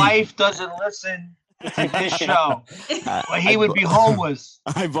his wife doesn't listen to this show. But he would be homeless.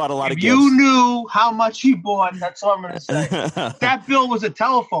 I bought a lot of If gifts. you knew how much he bought, that's all I'm going to say. That bill was a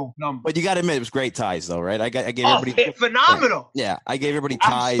telephone number. But you got to admit, it was great ties, though, right? I gave everybody phenomenal. Yeah, I gave everybody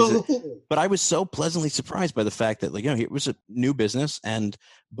ties. Absolutely. But I was so pleasantly surprised by the fact that, it was a new business, and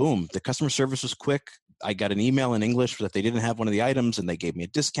boom, the customer service was quick. I got an email in English that they didn't have one of the items, and they gave me a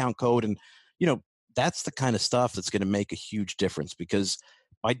discount code. And, that's the kind of stuff that's going to make a huge difference, because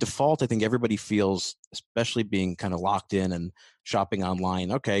by default, I think everybody feels, especially being kind of locked in and shopping online,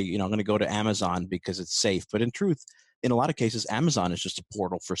 okay, I'm going to go to Amazon because it's safe. But in truth, in a lot of cases, Amazon is just a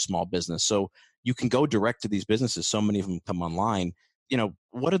portal for small business. So you can go direct to these businesses. So many of them come online.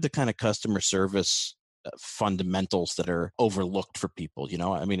 What are the kind of customer service fundamentals that are overlooked for people?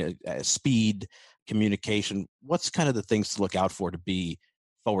 I mean, speed, communication. What's kind of the things to look out for to be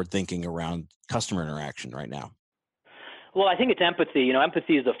forward thinking around customer interaction right now? Well, I think it's empathy.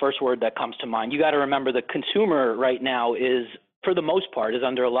 Empathy is the first word that comes to mind. You got to remember the consumer right now is, for the most part, is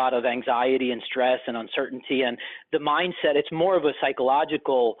under a lot of anxiety and stress and uncertainty. And the mindset, it's more of a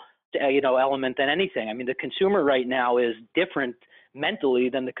psychological, element than anything. I mean, the consumer right now is different mentally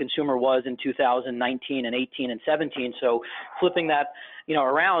than the consumer was in 2019 and 18 and 17. So flipping that,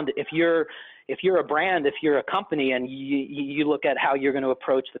 around, if you're a brand, if you're a company, and you look at how you're going to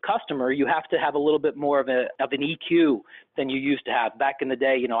approach the customer, you have to have a little bit more of an EQ than you used to have. Back in the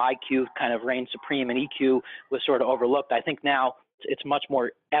day, IQ kind of reigned supreme and EQ was sort of overlooked. I think now it's much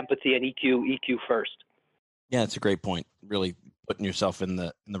more empathy and EQ first. Yeah, that's a great point. Really putting yourself in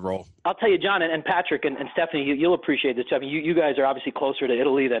the role. I'll tell you, John and Patrick and Stephanie, you'll appreciate this. I mean, you guys are obviously closer to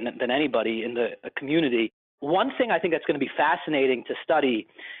Italy than anybody in the community. One thing I think that's going to be fascinating to study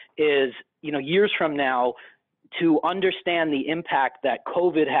is, years from now, to understand the impact that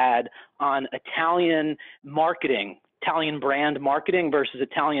COVID had on Italian marketing, Italian brand marketing versus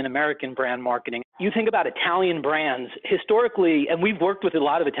Italian American brand marketing. You think about Italian brands historically, and we've worked with a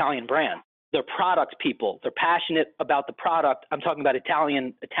lot of Italian brands. They're product people. They're passionate about the product. I'm talking about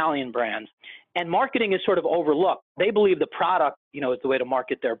Italian brands. And marketing is sort of overlooked. They believe the product, is the way to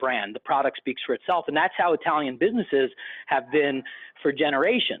market their brand. The product speaks for itself. And that's how Italian businesses have been for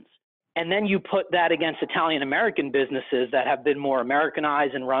generations. And then you put that against Italian American businesses that have been more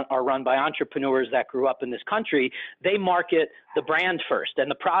Americanized and are run by entrepreneurs that grew up in this country. They market the brand first,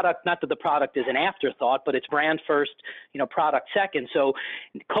 and the product, not that the product is an afterthought, but it's brand first, product second. So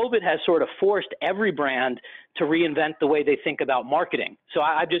COVID has sort of forced every brand to reinvent the way they think about marketing. So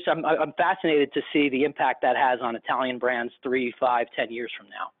I'm fascinated to see the impact that has on Italian brands 3, 5, 10 years from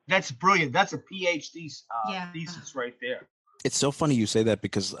now. That's brilliant. That's a PhD thesis right there. It's so funny you say that,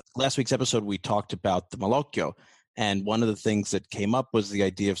 because last week's episode, we talked about the Malocchio. And one of the things that came up was the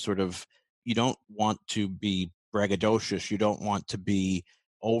idea of sort of, you don't want to be braggadocious. You don't want to be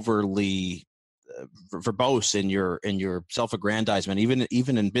overly verbose in your self-aggrandizement,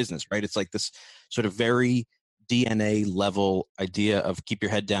 even in business, right? It's like this sort of very DNA level idea of keep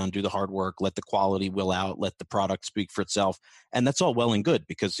your head down, do the hard work, let the quality will out, let the product speak for itself. And that's all well and good,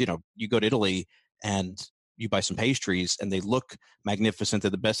 because, you go to Italy and you buy some pastries and they look magnificent. They're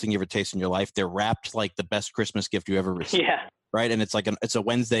the best thing you ever tasted in your life. They're wrapped like the best Christmas gift you ever received. Yeah. Right. And it's like it's a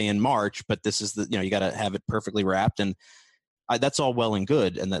Wednesday in March, but this is you got to have it perfectly wrapped. And that's all well and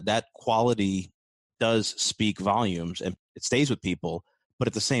good. And that quality does speak volumes and it stays with people. But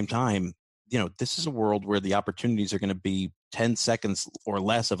at the same time, this is a world where the opportunities are going to be 10 seconds or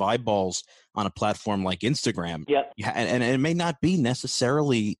less of eyeballs on a platform like Instagram. Yep. And it may not be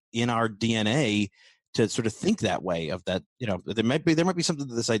necessarily in our DNA to sort of think that way, of that, there might be something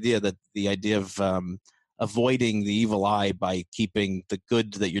to this idea, that the idea of avoiding the evil eye by keeping the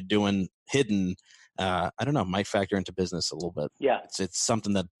good that you're doing hidden, I don't know, might factor into business a little bit. Yeah. It's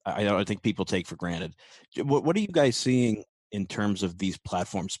something that I think people take for granted. What are you guys seeing in terms of these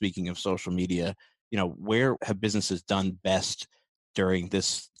platforms? Speaking of social media, where have businesses done best during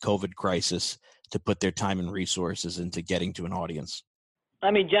this COVID crisis to put their time and resources into getting to an audience? I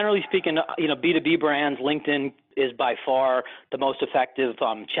mean, generally speaking, B2B brands, LinkedIn is by far the most effective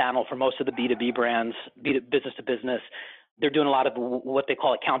channel for most of the B2B brands, business to business. They're doing a lot of what they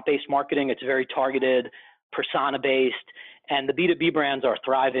call account-based marketing. It's very targeted, persona-based, and the B2B brands are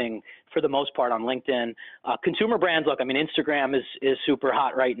thriving for the most part on LinkedIn. Consumer brands, look, I mean, Instagram is super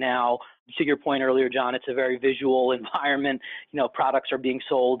hot right now. To your point earlier, John, it's a very visual environment. Products are being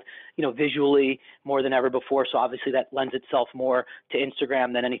sold, visually more than ever before. So obviously that lends itself more to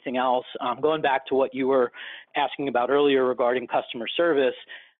Instagram than anything else. Going back to what you were asking about earlier regarding customer service,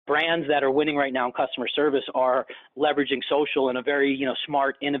 brands that are winning right now in customer service are leveraging social in a very,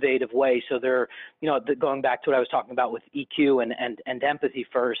 smart, innovative way. So they're, going back to what I was talking about with EQ and empathy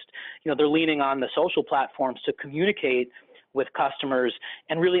first, they're leaning on the social platforms to communicate with customers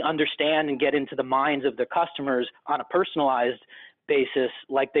and really understand and get into the minds of their customers on a personalized basis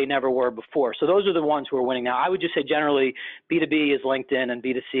like they never were before. So those are the ones who are winning now. I would just say generally B2B is LinkedIn, and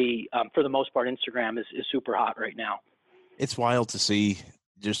B2C, for the most part, Instagram is super hot right now. It's wild to see,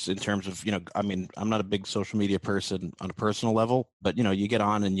 just in terms of, I mean, I'm not a big social media person on a personal level, but, you get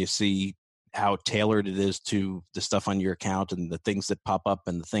on and you see how tailored it is to the stuff on your account and the things that pop up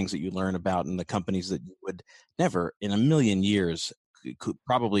and the things that you learn about and the companies that you would never in a million years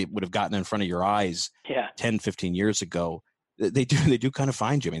probably would have gotten in front of your eyes 10, 15 years ago. They do kind of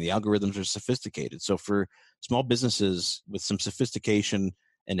find you. I mean, the algorithms are sophisticated. So for small businesses with some sophistication,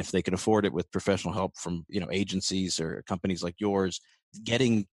 and if they can afford it with professional help from, agencies or companies like yours,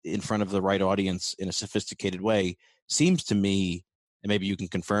 getting in front of the right audience in a sophisticated way seems to me, and maybe you can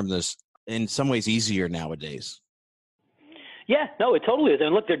confirm this, in some ways easier nowadays. Yeah, no, it totally is.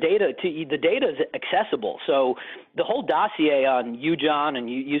 And look, the data is accessible. So the whole dossier on you, John, and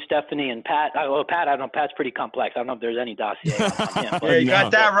you, Stephanie, and Pat. Pat, I don't know. Pat's pretty complex. I don't know if there's any dossier on him. Yeah, you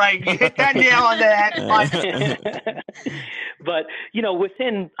got that right. You hit that nail on the head. But,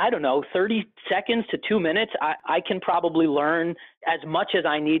 within, 30 seconds to 2 minutes, I can probably learn as much as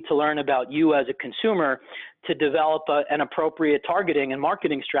I need to learn about you as a consumer to develop an appropriate targeting and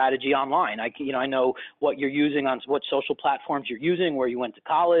marketing strategy online. I know what you're using on what social platforms you're using, where you went to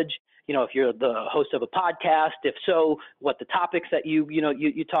college, if you're the host of a podcast, if so, what the topics that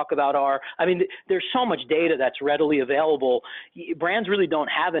you talk about are. I mean, there's so much data that's readily available. Brands really don't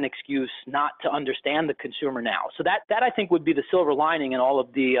have an excuse not to understand the consumer now. So that I think would be the silver lining in all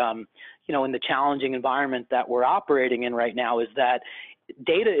of the, in the challenging environment that we're operating in right now, is that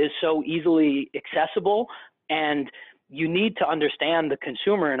data is so easily accessible, and you need to understand the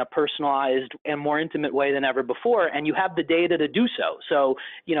consumer in a personalized and more intimate way than ever before, and you have the data to do so. So,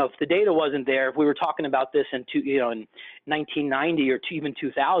 if the data wasn't there, if we were talking about this in 1990 or even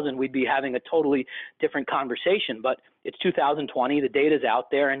 2000, we'd be having a totally different conversation. But it's 2020, the data's out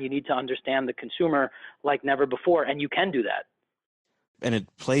there, and you need to understand the consumer like never before, and you can do that. And it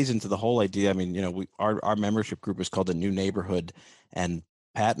plays into the whole idea. I mean, our membership group is called the New Neighborhood, and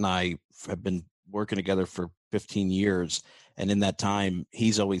Pat and I have been working together for 15 years. And in that time,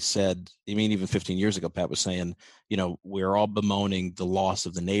 he's always said, even 15 years ago, Pat was saying, we're all bemoaning the loss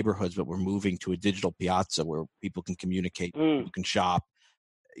of the neighborhoods, but we're moving to a digital piazza where people can communicate, people can shop,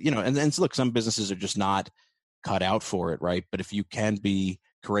 and look, some businesses are just not cut out for it, right? But if you can be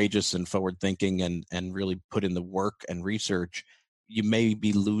courageous and forward thinking and really put in the work and research, you may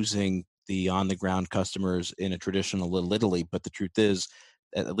be losing the on the ground customers in a traditional Little Italy. But the truth is,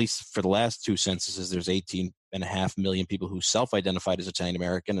 at least for the last two censuses, there's 18.5 million people who self-identified as Italian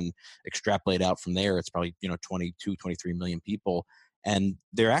American, and extrapolate out from there, it's probably 22, 23 million people, and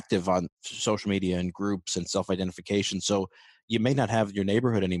they're active on social media and groups and self-identification. So you may not have your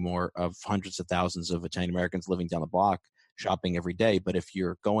neighborhood anymore of hundreds of thousands of Italian Americans living down the block shopping every day, but if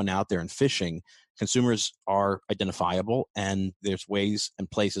you're going out there and fishing, consumers are identifiable, and there's ways and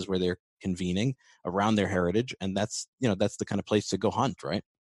places where they're convening around their heritage, and that's the kind of place to go hunt, right?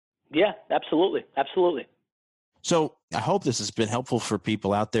 Yeah, absolutely. So I hope this has been helpful for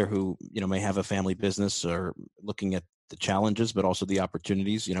people out there who may have a family business or looking at the challenges, but also the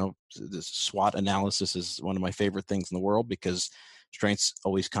opportunities. This SWOT analysis is one of my favorite things in the world, because strengths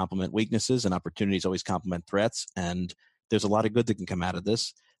always complement weaknesses and opportunities always complement threats, and there's a lot of good that can come out of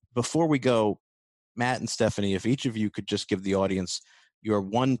this. Before we go, Matt and Stephanie, if each of you could just give the audience your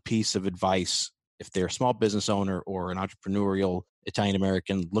one piece of advice, if they're a small business owner or an entrepreneurial Italian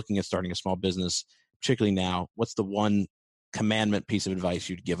American looking at starting a small business, particularly now, what's the one commandment piece of advice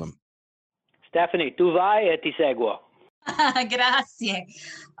you'd give them? Stephanie, tu vai e ti seguo. Grazie.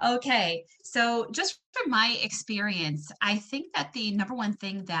 Okay, so just from my experience, I think that the number one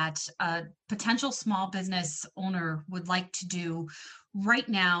thing that a potential small business owner would like to do right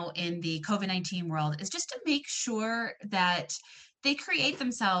now in the COVID-19 world is just to make sure that they create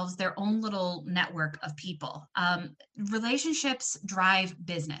themselves their own little network of people. Relationships drive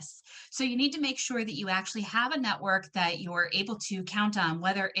business. So you need to make sure that you actually have a network that you're able to count on,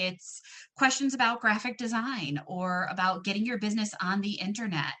 whether it's questions about graphic design or about getting your business on the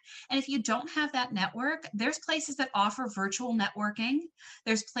internet. And if you don't have that network, there's places that offer virtual networking.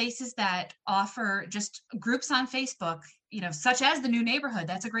 There's places that offer just groups on Facebook, such as the New Neighborhood.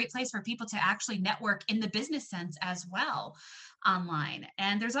 That's a great place for people to actually network in the business sense as well online.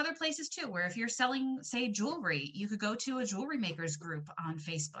 And there's other places too, where if you're selling, say, jewelry, you could go to a jewelry makers group on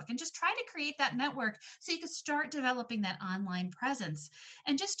Facebook and just try to create that network so you can start developing that online presence.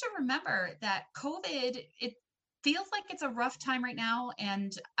 And just to remember that COVID, it feels like it's a rough time right now.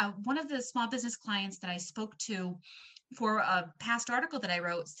 And one of the small business clients that I spoke to for a past article that I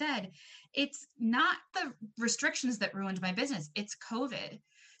wrote said, it's not the restrictions that ruined my business, it's COVID.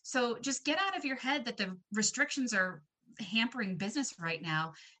 So just get out of your head that the restrictions are hampering business right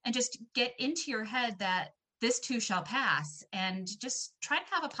now, and just get into your head that this too shall pass, and just try to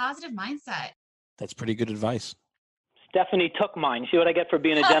have a positive mindset. That's pretty good advice. Stephanie took mine. See what I get for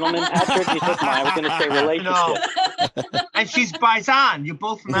being a gentleman, Patrick? You took mine. I was going to say relationship. No. And she's Paisan. You're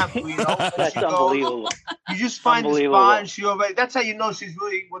both from that. That's unbelievable. You just find the spot, and she already. That's how you know she's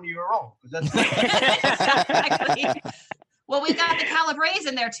really one of your own. Exactly. Well, we got the Calabrese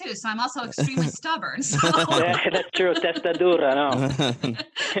in there too, so I'm also extremely stubborn. So. Yeah, that's true. Testadura, no.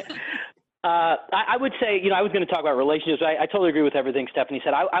 I would say, I was going to talk about relationships. I totally agree with everything Stephanie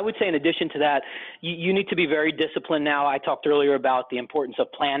said. I would say in addition to that, you need to be very disciplined now. I talked earlier about the importance of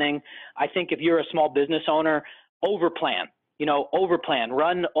planning. I think if you're a small business owner, overplan.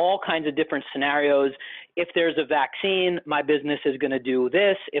 Run all kinds of different scenarios. If there's a vaccine, my business is going to do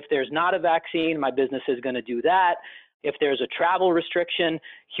this. If there's not a vaccine, my business is going to do that. If there's a travel restriction,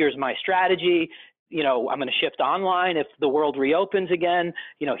 here's my strategy. I'm going to shift online. If the world reopens again,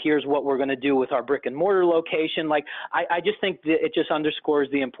 here's what we're going to do with our brick and mortar location. Like, I just think that it just underscores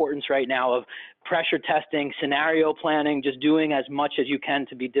the importance right now of pressure testing, scenario planning, just doing as much as you can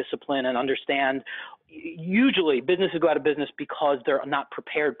to be disciplined and understand. Usually businesses go out of business because they're not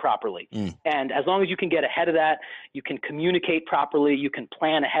prepared properly. And as long as you can get ahead of that, you can communicate properly, you can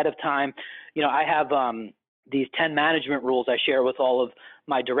plan ahead of time. I have, these 10 management rules I share with all of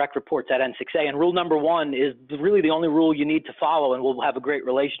my direct reports at N6A. And rule number 1 is really the only rule you need to follow, and we'll have a great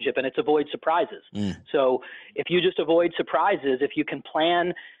relationship, and it's avoid surprises. So if you just avoid surprises, if you can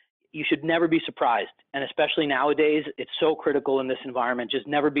plan, you should never be surprised. And especially nowadays, it's so critical in this environment. Just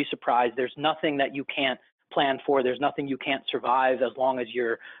never be surprised. There's nothing that you can't plan for. There's nothing you can't survive as long as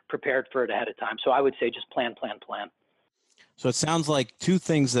you're prepared for it ahead of time. So I would say just plan. So it sounds like two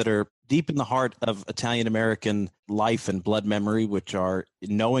things that are deep in the heart of Italian-American life and blood memory, which are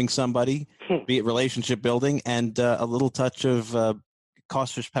knowing somebody, be it relationship building, and a little touch of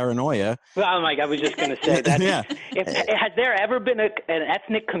cautious paranoia. Oh my God, I was just going to say that. Yeah. Has there ever been an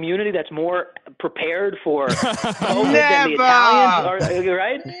ethnic community that's more prepared for COVID than the Italians?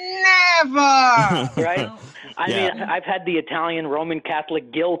 Right? Never. Right? I mean, I've had the Italian Roman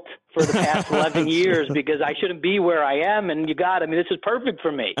Catholic guilt for the past 11 years because I shouldn't be where I am. And this is perfect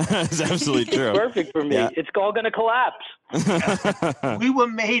for me. It's absolutely true. It's perfect for me. Yeah. It's all going to collapse. We were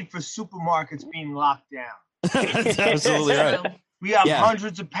made for supermarkets being locked down. That's absolutely right. We have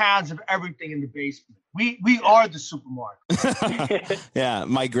hundreds of pounds of everything in the basement. We are the supermarket. Yeah,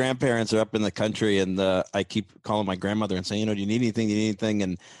 my grandparents are up in the country, and I keep calling my grandmother and saying, do you need anything? Do you need anything?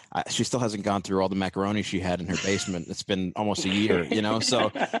 And she still hasn't gone through all the macaroni she had in her basement. It's been almost a year, So,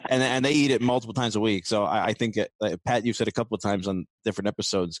 and they eat it multiple times a week. So I think, Pat, you've said a couple of times on different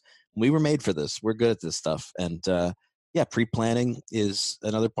episodes, we were made for this. We're good at this stuff. And pre-planning is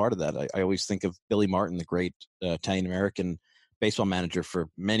another part of that. I always think of Billy Martin, the great Italian-American baseball manager for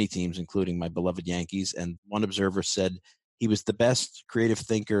many teams, including my beloved Yankees. And one observer said he was the best creative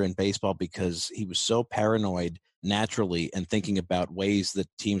thinker in baseball because he was so paranoid naturally and thinking about ways that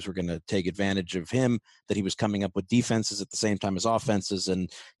teams were going to take advantage of him, that he was coming up with defenses at the same time as offenses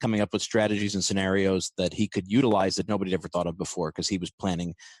and coming up with strategies and scenarios that he could utilize that nobody had ever thought of before because he was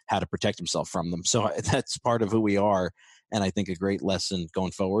planning how to protect himself from them. So that's part of who we are. And I think a great lesson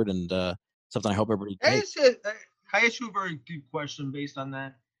going forward, and something I hope everybody takes. I ask you a very good question based on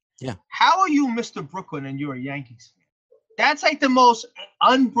that. Yeah. How are you Mr. Brooklyn and you're a Yankees fan? That's like the most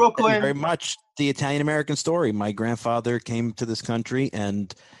un-Brooklyn. Very much the Italian-American story. My grandfather came to this country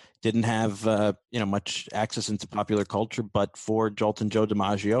and didn't have much access into popular culture, but for Joltin' Joe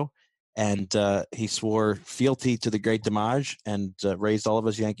DiMaggio. And he swore fealty to the great DiMaggio and raised all of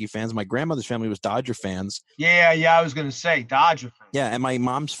us Yankee fans. My grandmother's family was Dodger fans. Yeah, I was going to say Dodger fans. Yeah, and my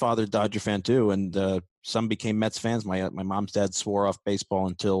mom's father, Dodger fan too, and some became Mets fans. My mom's dad swore off baseball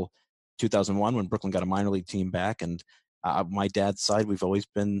until 2001 when Brooklyn got a minor league team back. And my dad's side, we've always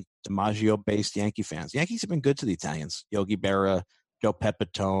been DiMaggio-based Yankee fans. Yankees have been good to the Italians. Yogi Berra, Joe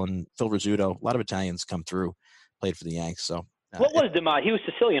Pepitone, Phil Rizzuto. A lot of Italians come through, played for the Yanks. So. What was DiMaggio? He was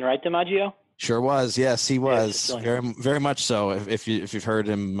Sicilian, right, DiMaggio? Sure was. Yes, he was. Yeah, very, very much so. If you've heard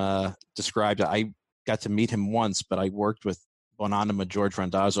him described, I got to meet him once, but I worked with Bonanima George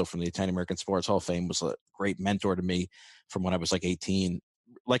Randazzo from the Italian American Sports Hall of Fame. Was a great mentor to me from when I was like 18,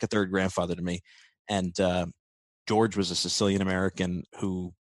 like a third grandfather to me. And George was a Sicilian American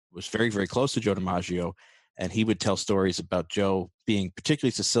who was very, very close to Joe DiMaggio, and he would tell stories about Joe being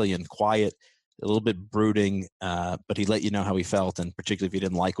particularly Sicilian, quiet, a little bit brooding, but he'd let you know how he felt, and particularly if he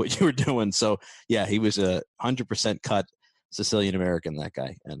didn't like what you were doing. So, yeah, he was a 100% cut Sicilian American, that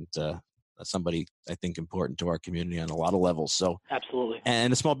guy, and somebody I think important to our community on a lot of levels. So, absolutely,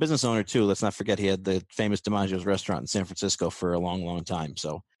 and a small business owner too. Let's not forget he had the famous DiMaggio's restaurant in San Francisco for a long, long time.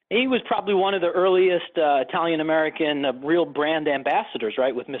 So. He was probably one of the earliest Italian-American real brand ambassadors,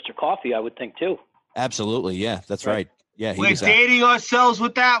 right, with Mr. Coffee, I would think, too. Absolutely, yeah, that's right. Yeah, we're dating ourselves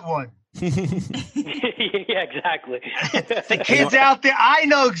with that one. Yeah, exactly. The kids out there, I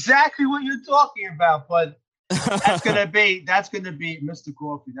know exactly what you're talking about, but that's gonna be Mr.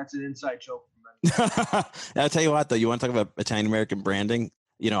 Coffee. That's an inside joke for me. I'll tell you what, though, you want to talk about Italian-American branding?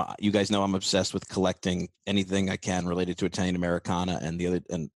 You guys know I'm obsessed with collecting anything I can related to Italian Americana and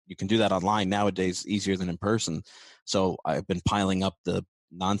you can do that online nowadays easier than in person. So I've been piling up the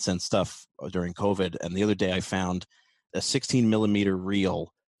nonsense stuff during COVID. And the other day I found a 16 millimeter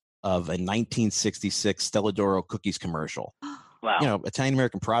reel of a 1966 Stella D'Oro cookies commercial. Wow. Italian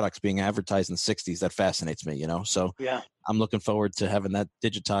American products being advertised in the 60s, that fascinates me, So yeah. I'm looking forward to having that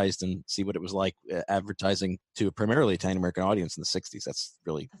digitized and see what it was like advertising to a primarily Italian American audience in the 60s.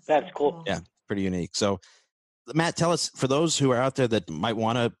 That's cool. Yeah, pretty unique. So, Matt, tell us, for those who are out there that might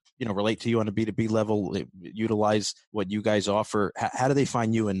want to, relate to you on a B2B level, utilize what you guys offer, how do they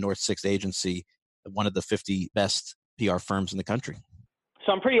find you in North 6 Agency, one of the 50 best PR firms in the country?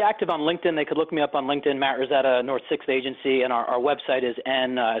 So I'm pretty active on LinkedIn. They could look me up on LinkedIn, Matt Rizzetta, North 6 Agency, and our website is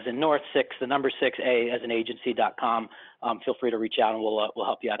N as in North 6, the number 6, A as in agency.com. Feel free to reach out and we'll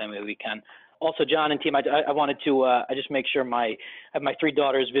help you out any way we can. Also, John and team, I wanted to I just make sure I have my 3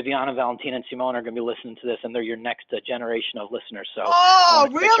 daughters, Viviana, Valentina, and Simone, are going to be listening to this, and they're your next generation of listeners. So,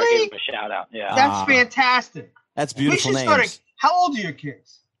 really? Give them a shout out. Yeah, that's fantastic. That's beautiful names. How old are your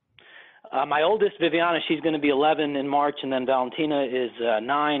kids? My oldest, Viviana, she's going to be 11 in March, and then Valentina is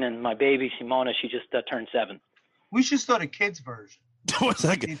 9, and my baby, Simona, she just turned 7. We should start a kids version. What's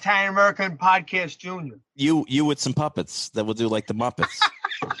that? The Italian American Podcast Junior. You with some puppets that will do like the Muppets.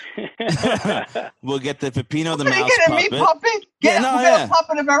 We'll get the Peppino the Mouse puppet. Puppet? A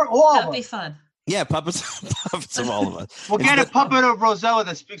puppet of all That'd be fun. Yeah, puppets of all of us. We'll get a puppet of Rosella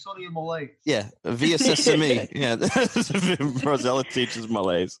that speaks only in Malay. Yeah, via Sesame. Yeah, Rosella teaches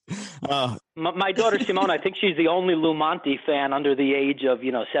Malays. My daughter Simone, I think she's the only Lumanti fan under the age of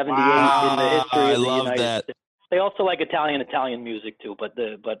 78 in the history of the United States. They also like Italian music too, but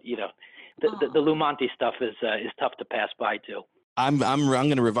the Lumanti stuff is tough to pass by too. I'm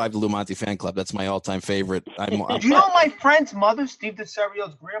going to revive the Lumanti fan club. That's my all-time favorite. Do you know my friend's mother, Steve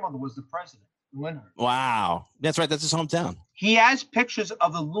DeSerio's grandmother, was the president? Wow, that's right. That's his hometown. He has pictures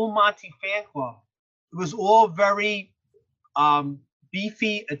of the Lumanti fan club. It was all very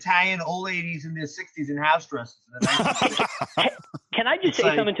beefy Italian old ladies in their 60s in house dresses. Can I just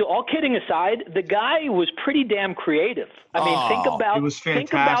say something too? All kidding aside, the guy was pretty damn creative. I mean,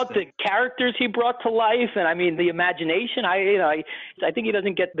 think about the characters he brought to life, and I mean the imagination. I think he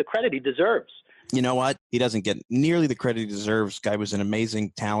doesn't get the credit he deserves. You know what? He doesn't get nearly the credit he deserves. Guy was an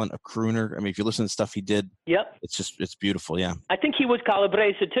amazing talent, a crooner. I mean, if you listen to stuff he did, it's beautiful. Yeah. I think he was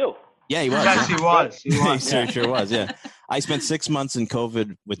Calabrese too. Yeah, he was. Yes, he was. He sure was. Yeah. I spent 6 months in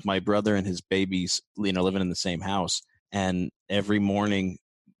COVID with my brother and his babies, living in the same house. And every morning,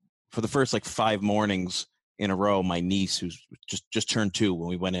 for the first 5 mornings in a row, my niece, who's just turned 2 when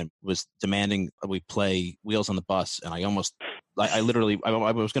we went in, was demanding we play Wheels on the Bus. And I was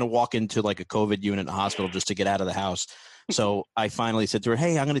going to walk into a COVID unit in a hospital just to get out of the house. So I finally said to her,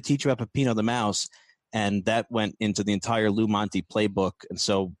 hey, I'm going to teach you about Peppino the Mouse. And that went into the entire Lumanti playbook. And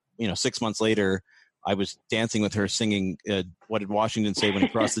so, 6 months later, I was dancing with her singing What Did Washington Say When He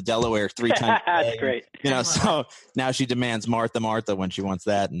Crossed the Delaware 3 times a day. That's great. So now she demands Martha, Martha when she wants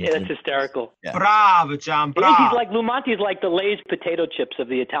that. And, yeah, that's hysterical. Yeah. Bravo, John, bravo. He's like, Lumanti's like the Lay's potato chips of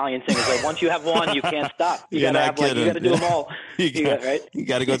the Italian singers. Like, once you have one, you can't stop. You got to have one. You got to do them all. You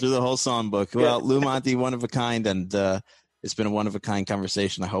got to go through the whole songbook. Well, Lumanti, one of a kind, and it's been a one of a kind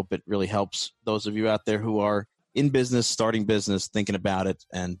conversation. I hope it really helps those of you out there who are in business, starting business, thinking about it.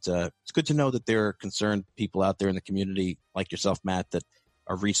 And it's good to know that there are concerned people out there in the community like yourself, Matt, that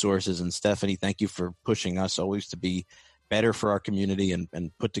are resources. And Stephanie, thank you for pushing us always to be better for our community and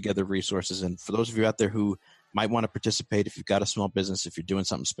put together resources. And for those of you out there who might want to participate, if you've got a small business, if you're doing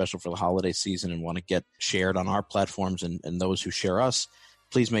something special for the holiday season and want to get shared on our platforms and those who share us,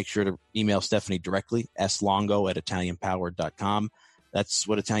 please make sure to email Stephanie directly, slongo@italianpower.com. That's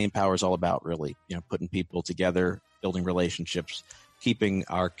what Italian Power is all about, really. Putting people together, building relationships, keeping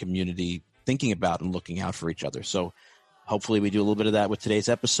our community thinking about and looking out for each other. So hopefully we do a little bit of that with today's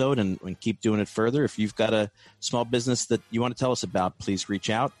episode and keep doing it further. If you've got a small business that you want to tell us about, please reach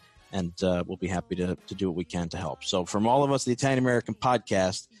out, and we'll be happy to do what we can to help. So from all of us, the Italian American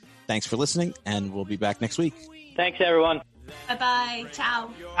Podcast, thanks for listening, and we'll be back next week. Thanks, everyone. Bye-bye.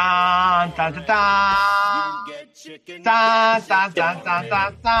 Ciao. Dun, dun, dun, dun. Dun, dun, dun, dun, dun,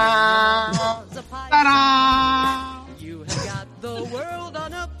 dun. Ta-da! You have got the world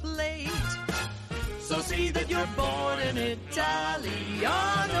on a plate. So see that you're born in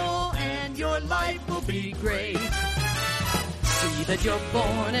Italiano and your life will be great. See that you're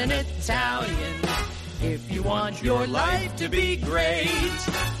born an Italian if you want your life to be great.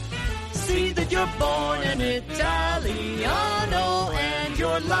 See that you're born an Italiano and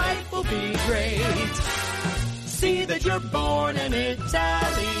your life will be great. See that you're born an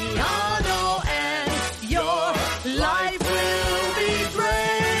Italiano and your life